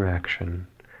nobility of direction,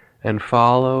 and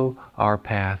follow our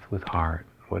path with heart,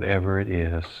 whatever it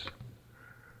is.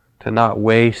 To not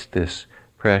waste this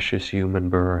precious human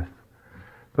birth.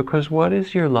 Because what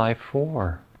is your life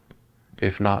for,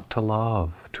 if not to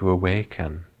love, to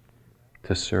awaken,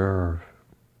 to serve?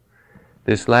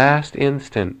 This last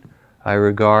instant, I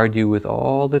regard you with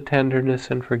all the tenderness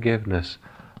and forgiveness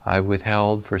I've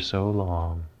withheld for so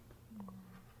long.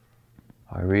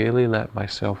 I really let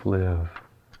myself live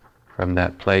from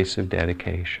that place of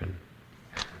dedication.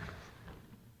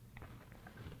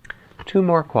 2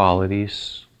 more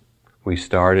qualities. We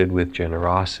started with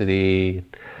generosity,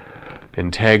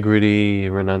 integrity,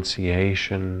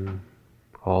 renunciation,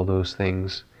 all those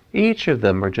things. Each of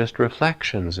them are just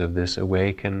reflections of this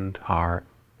awakened heart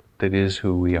that is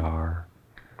who we are.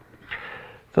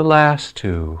 The last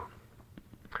 2,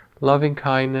 loving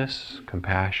kindness,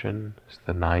 compassion, is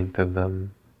the 9th of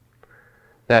them.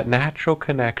 That natural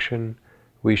connection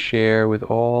we share with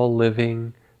all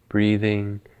living,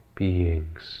 breathing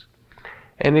beings.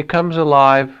 And it comes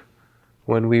alive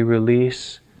when we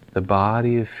release the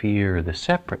body of fear, the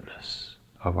separateness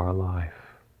of our life.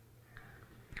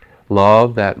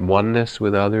 Love, that oneness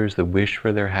with others, the wish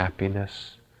for their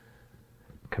happiness.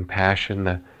 Compassion,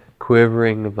 the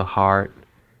quivering of the heart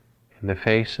in the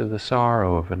face of the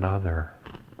sorrow of another.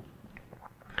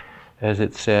 As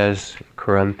it says in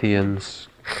Corinthians,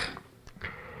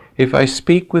 if I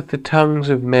speak with the tongues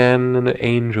of men and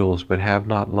angels but have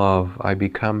not love, I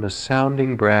become a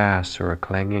sounding brass or a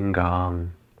clanging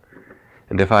gong.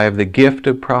 And if I have the gift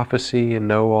of prophecy and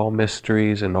know all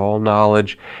mysteries and all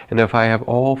knowledge, and if I have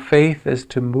all faith as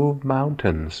to move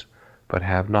mountains, but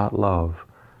have not love,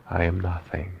 I am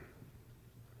nothing.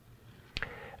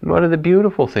 And one of the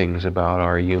beautiful things about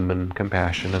our human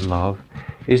compassion and love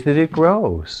is that it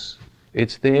grows.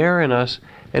 It's there in us,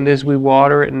 and as we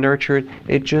water it and nurture it,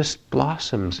 it just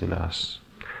blossoms in us.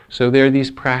 So there are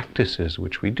these practices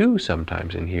which we do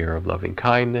sometimes in here of loving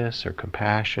kindness or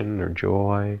compassion or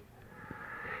joy,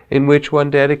 in which one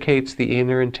dedicates the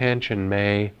inner intention,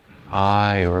 may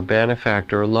I, or a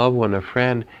benefactor, a loved one, a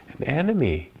friend, an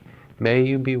enemy, may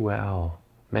you be well,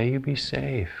 may you be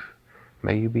safe,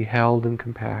 may you be held in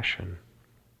compassion.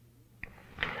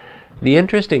 The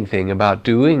interesting thing about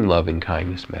doing loving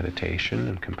kindness meditation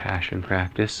and compassion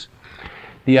practice,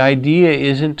 the idea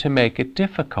isn't to make it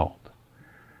difficult.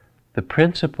 The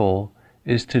principle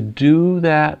is to do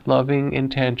that loving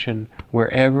intention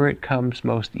wherever it comes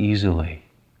most easily,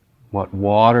 what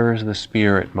waters the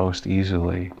spirit most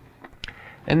easily.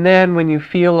 And then when you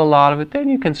feel a lot of it, then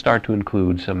you can start to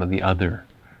include some of the other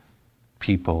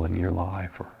people in your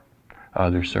life, or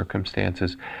other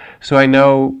circumstances. So I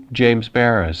know James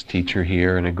Barra's teacher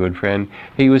here and a good friend.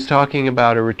 He was talking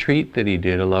about a retreat that he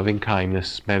did, a loving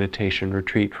kindness meditation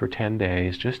retreat for 10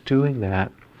 days, just doing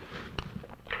that.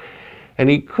 And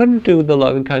he couldn't do the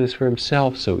loving kindness for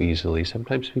himself so easily.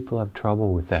 Sometimes people have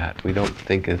trouble with that. We don't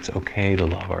think it's okay to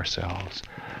love ourselves.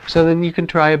 So then you can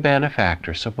try a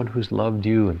benefactor, someone who's loved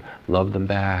you and loved them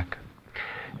back.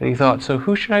 And he thought, so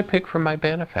who should I pick for my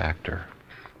benefactor?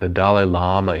 The Dalai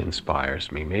Lama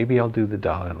inspires me. Maybe I'll do the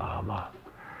Dalai Lama.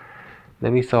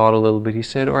 Then he thought a little bit. He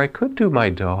said, or I could do my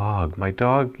dog. My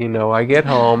dog, I get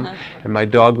home and my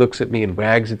dog looks at me and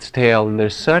wags its tail, and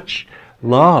there's such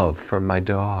love from my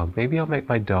dog. Maybe I'll make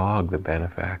my dog the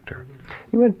benefactor.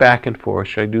 He went back and forth.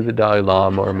 Should I do the Dalai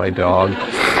Lama or my dog?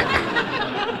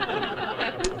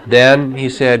 Then he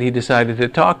said he decided to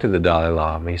talk to the Dalai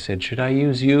Lama. He said, should I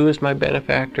use you as my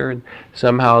benefactor? And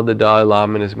somehow the Dalai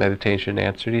Lama in his meditation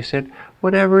answered. He said,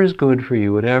 whatever is good for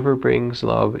you, whatever brings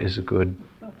love is good.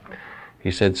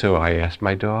 He said, so I asked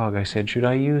my dog, I said, should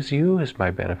I use you as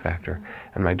my benefactor?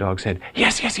 And my dog said,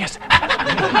 yes, yes, yes.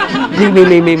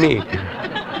 Me.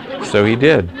 So he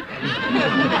did.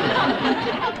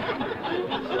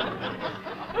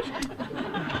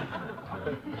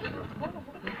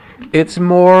 It's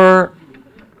more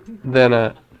than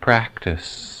a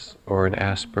practice or an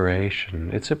aspiration.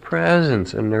 It's a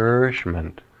presence, a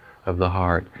nourishment of the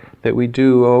heart that we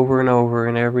do over and over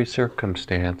in every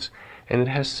circumstance. And it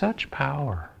has such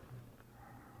power.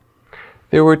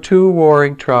 There were 2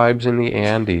 warring tribes in the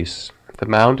Andes. The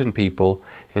mountain people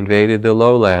invaded the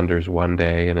lowlanders one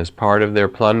day, and as part of their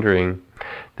plundering,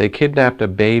 they kidnapped a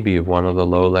baby of one of the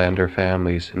lowlander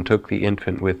families and took the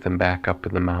infant with them back up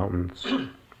in the mountains.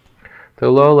 The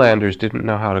lowlanders didn't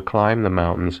know how to climb the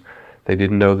mountains. They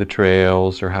didn't know the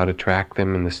trails or how to track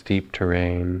them in the steep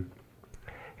terrain.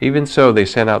 Even so, they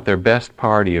sent out their best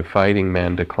party of fighting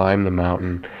men to climb the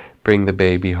mountain, bring the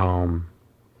baby home.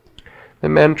 The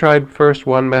men tried first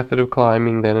one method of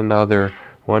climbing, then another,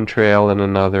 one trail and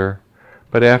another.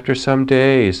 But after some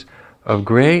days of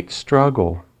great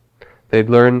struggle,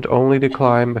 they'd learned only to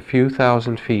climb a few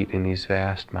thousand feet in these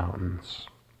vast mountains.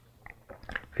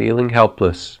 Feeling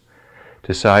helpless,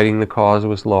 deciding the cause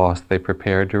was lost, they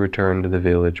prepared to return to the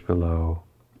village below.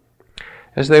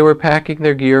 As they were packing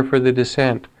their gear for the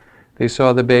descent, they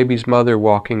saw the baby's mother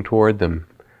walking toward them.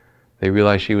 They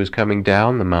realized she was coming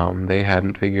down the mountain. They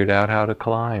hadn't figured out how to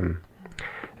climb.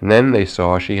 And then they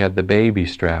saw she had the baby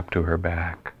strapped to her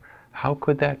back. How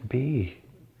could that be?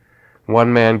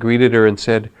 One man greeted her and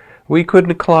said, we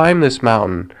couldn't climb this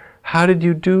mountain. How did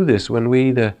you do this when we,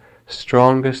 the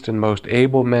strongest and most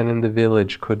able men in the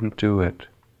village, couldn't do it?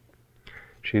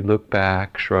 She looked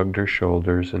back, shrugged her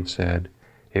shoulders, and said,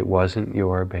 it wasn't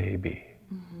your baby.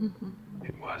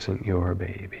 It wasn't your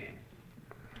baby.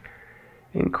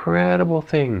 Incredible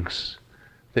things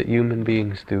that human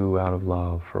beings do out of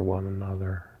love for one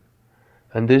another.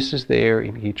 And this is there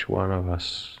in each one of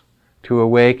us. To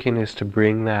awaken is to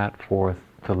bring that forth,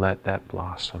 to let that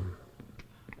blossom.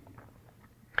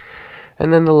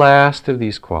 And then the last of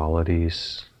these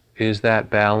qualities is that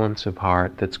balance of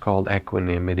heart that's called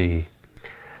equanimity.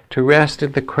 To rest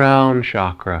at the crown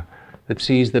chakra that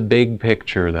sees the big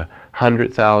picture, the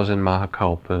 100,000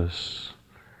 Mahakalpas,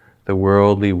 the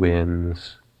worldly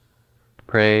winds,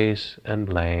 praise and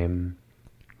blame,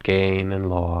 gain and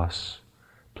loss,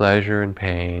 pleasure and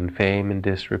pain, fame and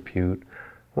disrepute,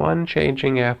 one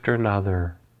changing after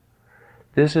another.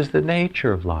 This is the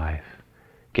nature of life,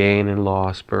 gain and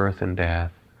loss, birth and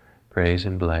death, praise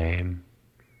and blame,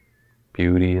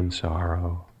 beauty and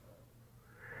sorrow.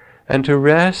 And to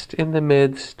rest in the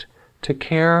midst, to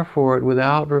care for it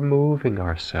without removing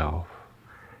ourselves,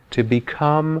 to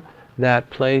become that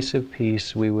place of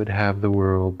peace we would have the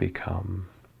world become.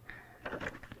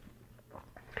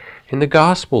 In the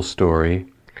gospel story,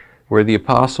 where the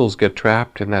apostles get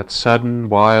trapped in that sudden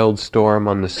wild storm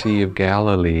on the Sea of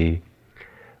Galilee,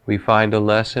 we find a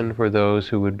lesson for those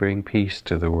who would bring peace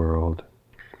to the world.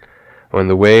 When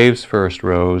the waves first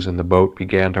rose and the boat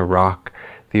began to rock,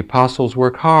 the apostles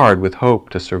worked hard with hope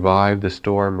to survive the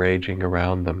storm raging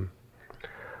around them.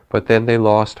 But then they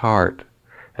lost heart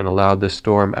and allowed the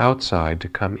storm outside to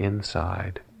come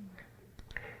inside.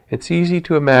 It's easy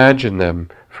to imagine them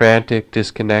frantic,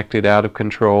 disconnected, out of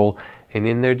control, and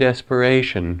in their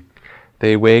desperation,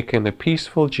 they awaken a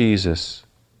peaceful Jesus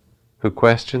who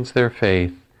questions their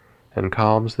faith and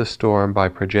calms the storm by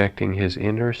projecting his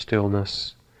inner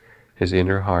stillness, his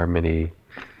inner harmony,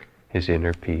 his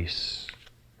inner peace.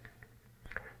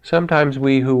 Sometimes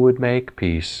we who would make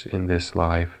peace in this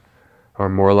life are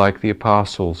more like the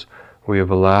apostles. We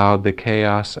have allowed the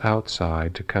chaos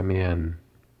outside to come in.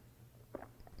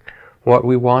 What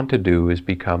we want to do is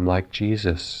become like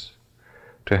Jesus,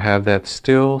 to have that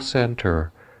still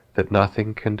center that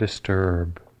nothing can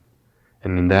disturb.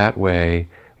 And in that way,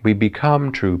 we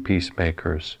become true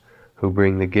peacemakers who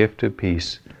bring the gift of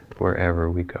peace wherever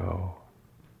we go.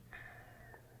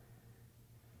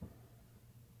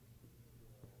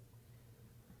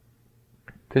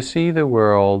 To see the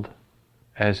world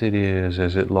as it is,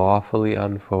 as it lawfully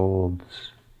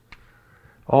unfolds.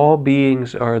 All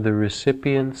beings are the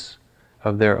recipients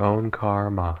of their own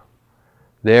karma.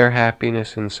 Their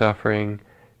happiness and suffering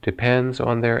depends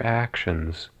on their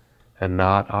actions and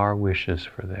not our wishes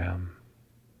for them.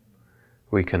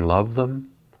 We can love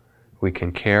them, we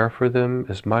can care for them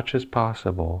as much as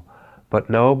possible, but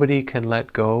nobody can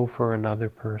let go for another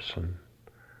person.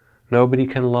 Nobody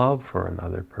can love for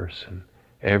another person.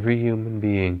 Every human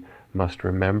being must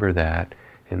remember that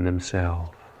in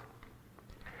themselves.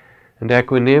 And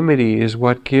equanimity is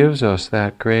what gives us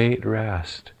that great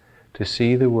rest, to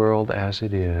see the world as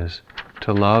it is,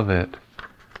 to love it,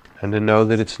 and to know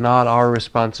that it's not our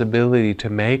responsibility to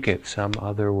make it some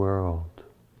other world.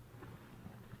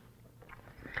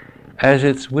 As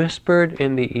it's whispered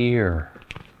in the ear,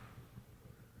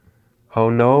 O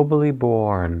nobly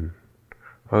born,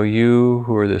 O you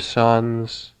who are the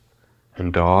sons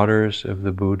and daughters of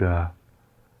the Buddha,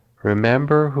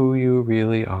 remember who you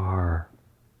really are.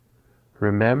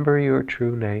 Remember your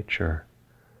true nature,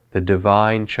 the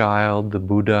divine child, the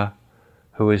Buddha,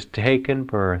 who has taken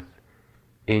birth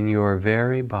in your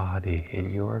very body,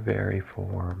 in your very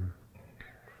form.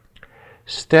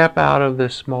 Step out of the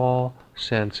small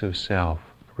sense of self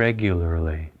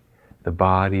regularly, the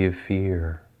body of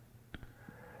fear.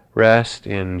 Rest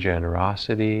in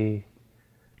generosity,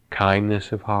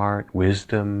 kindness of heart,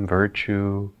 wisdom,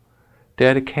 virtue,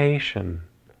 dedication,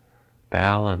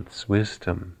 balance,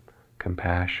 wisdom,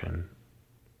 compassion.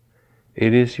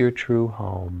 It is your true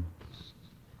home.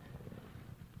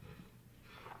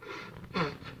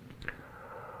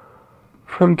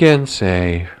 From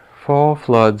Gensei, fall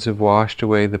floods have washed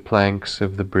away the planks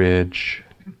of the bridge.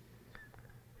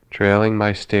 Trailing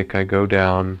my stick, I go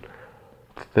down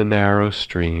the narrow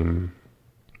stream,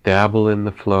 dabble in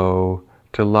the flow,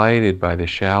 delighted by the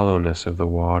shallowness of the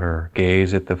water,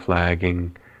 gaze at the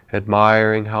flagging,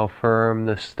 admiring how firm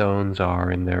the stones are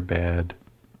in their bed.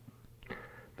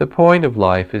 The point of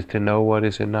life is to know what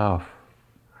is enough.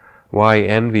 Why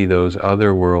envy those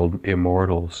other-world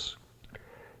immortals?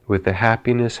 With the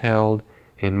happiness held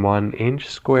in 1 inch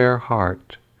square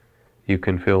heart, you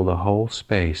can fill the whole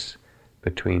space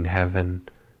between heaven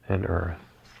and earth.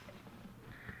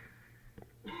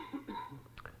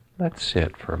 Let's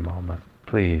sit for a moment,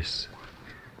 please.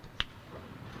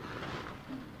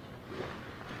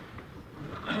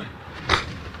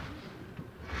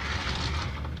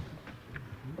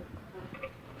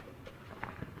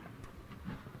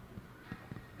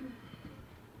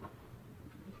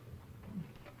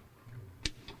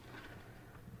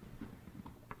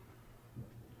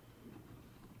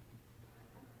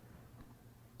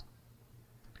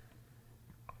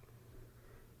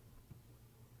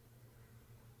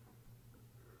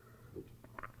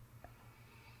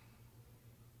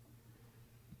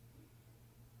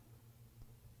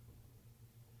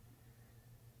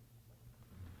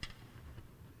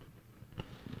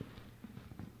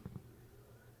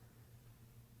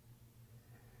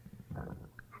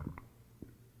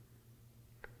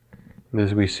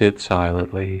 As we sit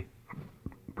silently,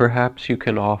 perhaps you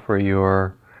can offer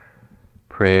your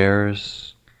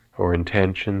prayers or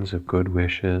intentions of good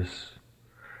wishes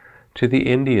to the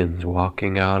Indians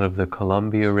walking out of the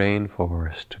Columbia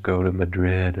rainforest to go to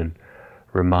Madrid and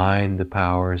remind the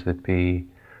powers that be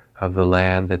of the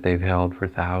land that they've held for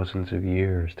thousands of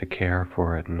years, to care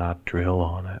for it and not drill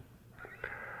on it.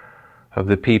 Of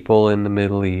the people in the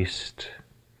Middle East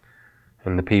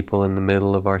and the people in the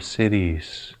middle of our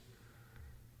cities,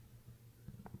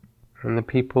 and the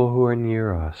people who are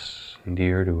near us and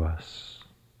dear to us.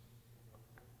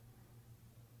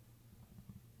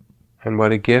 And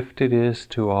what a gift it is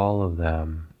to all of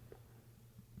them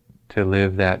to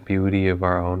live that beauty of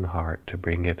our own heart, to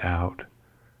bring it out,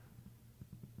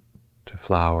 to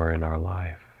flower in our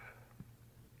life.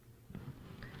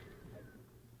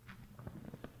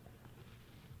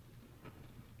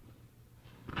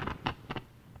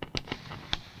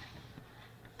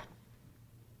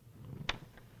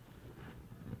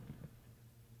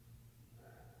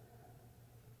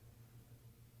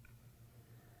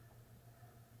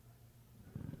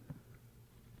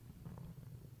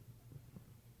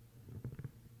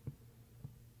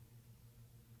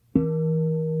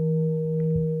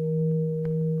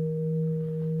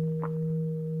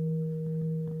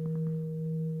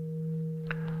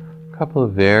 couple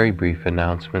of very brief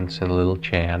announcements and a little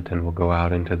chant, and we'll go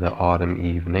out into the autumn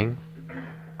evening.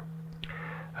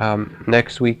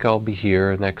 Next week I'll be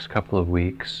here, next couple of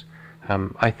weeks.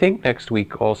 I think next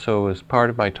week also, as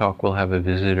part of my talk, we'll have a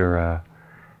visitor,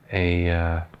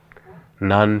 a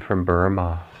nun from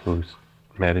Burma who's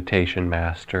meditation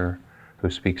master,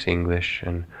 who speaks English,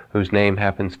 and whose name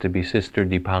happens to be Sister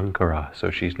Dipankara.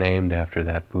 So she's named after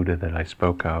that Buddha that I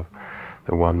spoke of,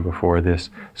 the one before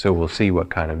this. So we'll see what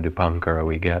kind of Dipankara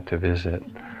we get to visit.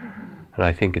 And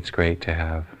I think it's great to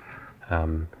have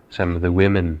some of the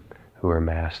women who are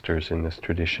masters in this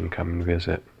tradition come and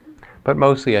visit. But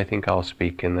mostly I think I'll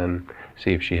speak and then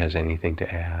see if she has anything to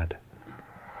add.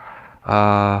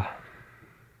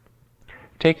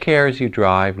 Take care as you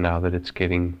drive now that it's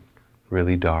getting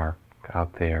really dark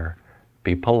out there.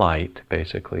 Be polite,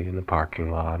 basically, in the parking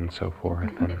lot and so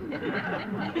forth. And,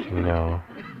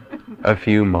 a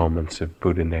few moments of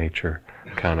Buddha nature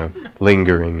kind of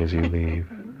lingering as you leave.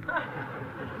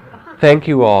 Thank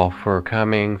you all for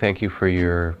coming. Thank you for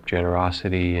your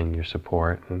generosity and your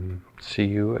support. And see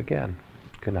you again.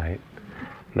 Good night.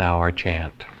 Now our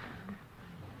chant.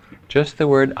 Just the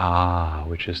word ah,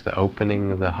 which is the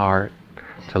opening of the heart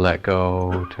to let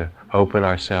go, to open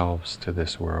ourselves to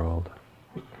this world.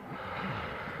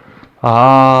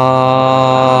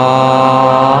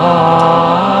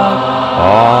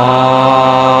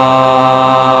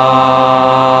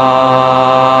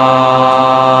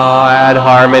 Add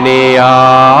harmony.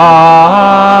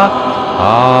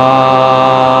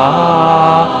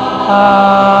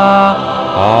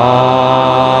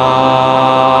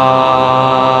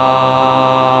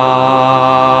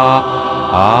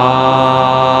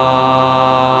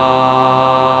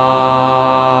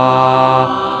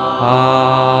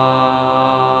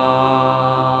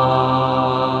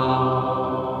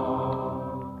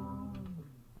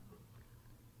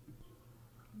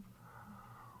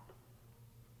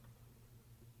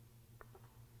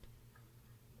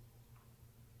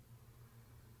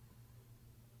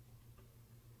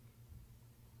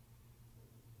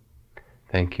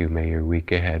 Thank you. May your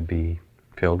week ahead be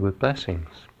filled with blessings.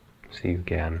 See you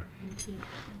again. Thank you.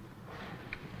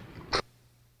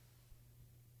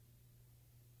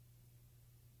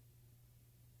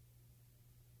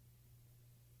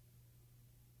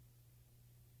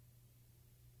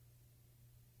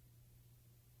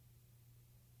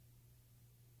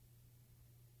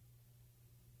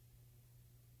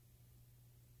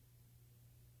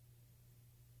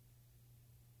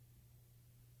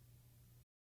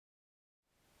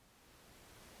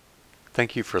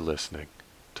 Thank you for listening.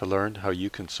 To learn how you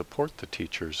can support the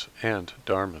teachers and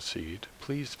Dharma Seed,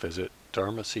 please visit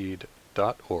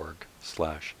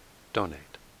dharmaseed.org/donate.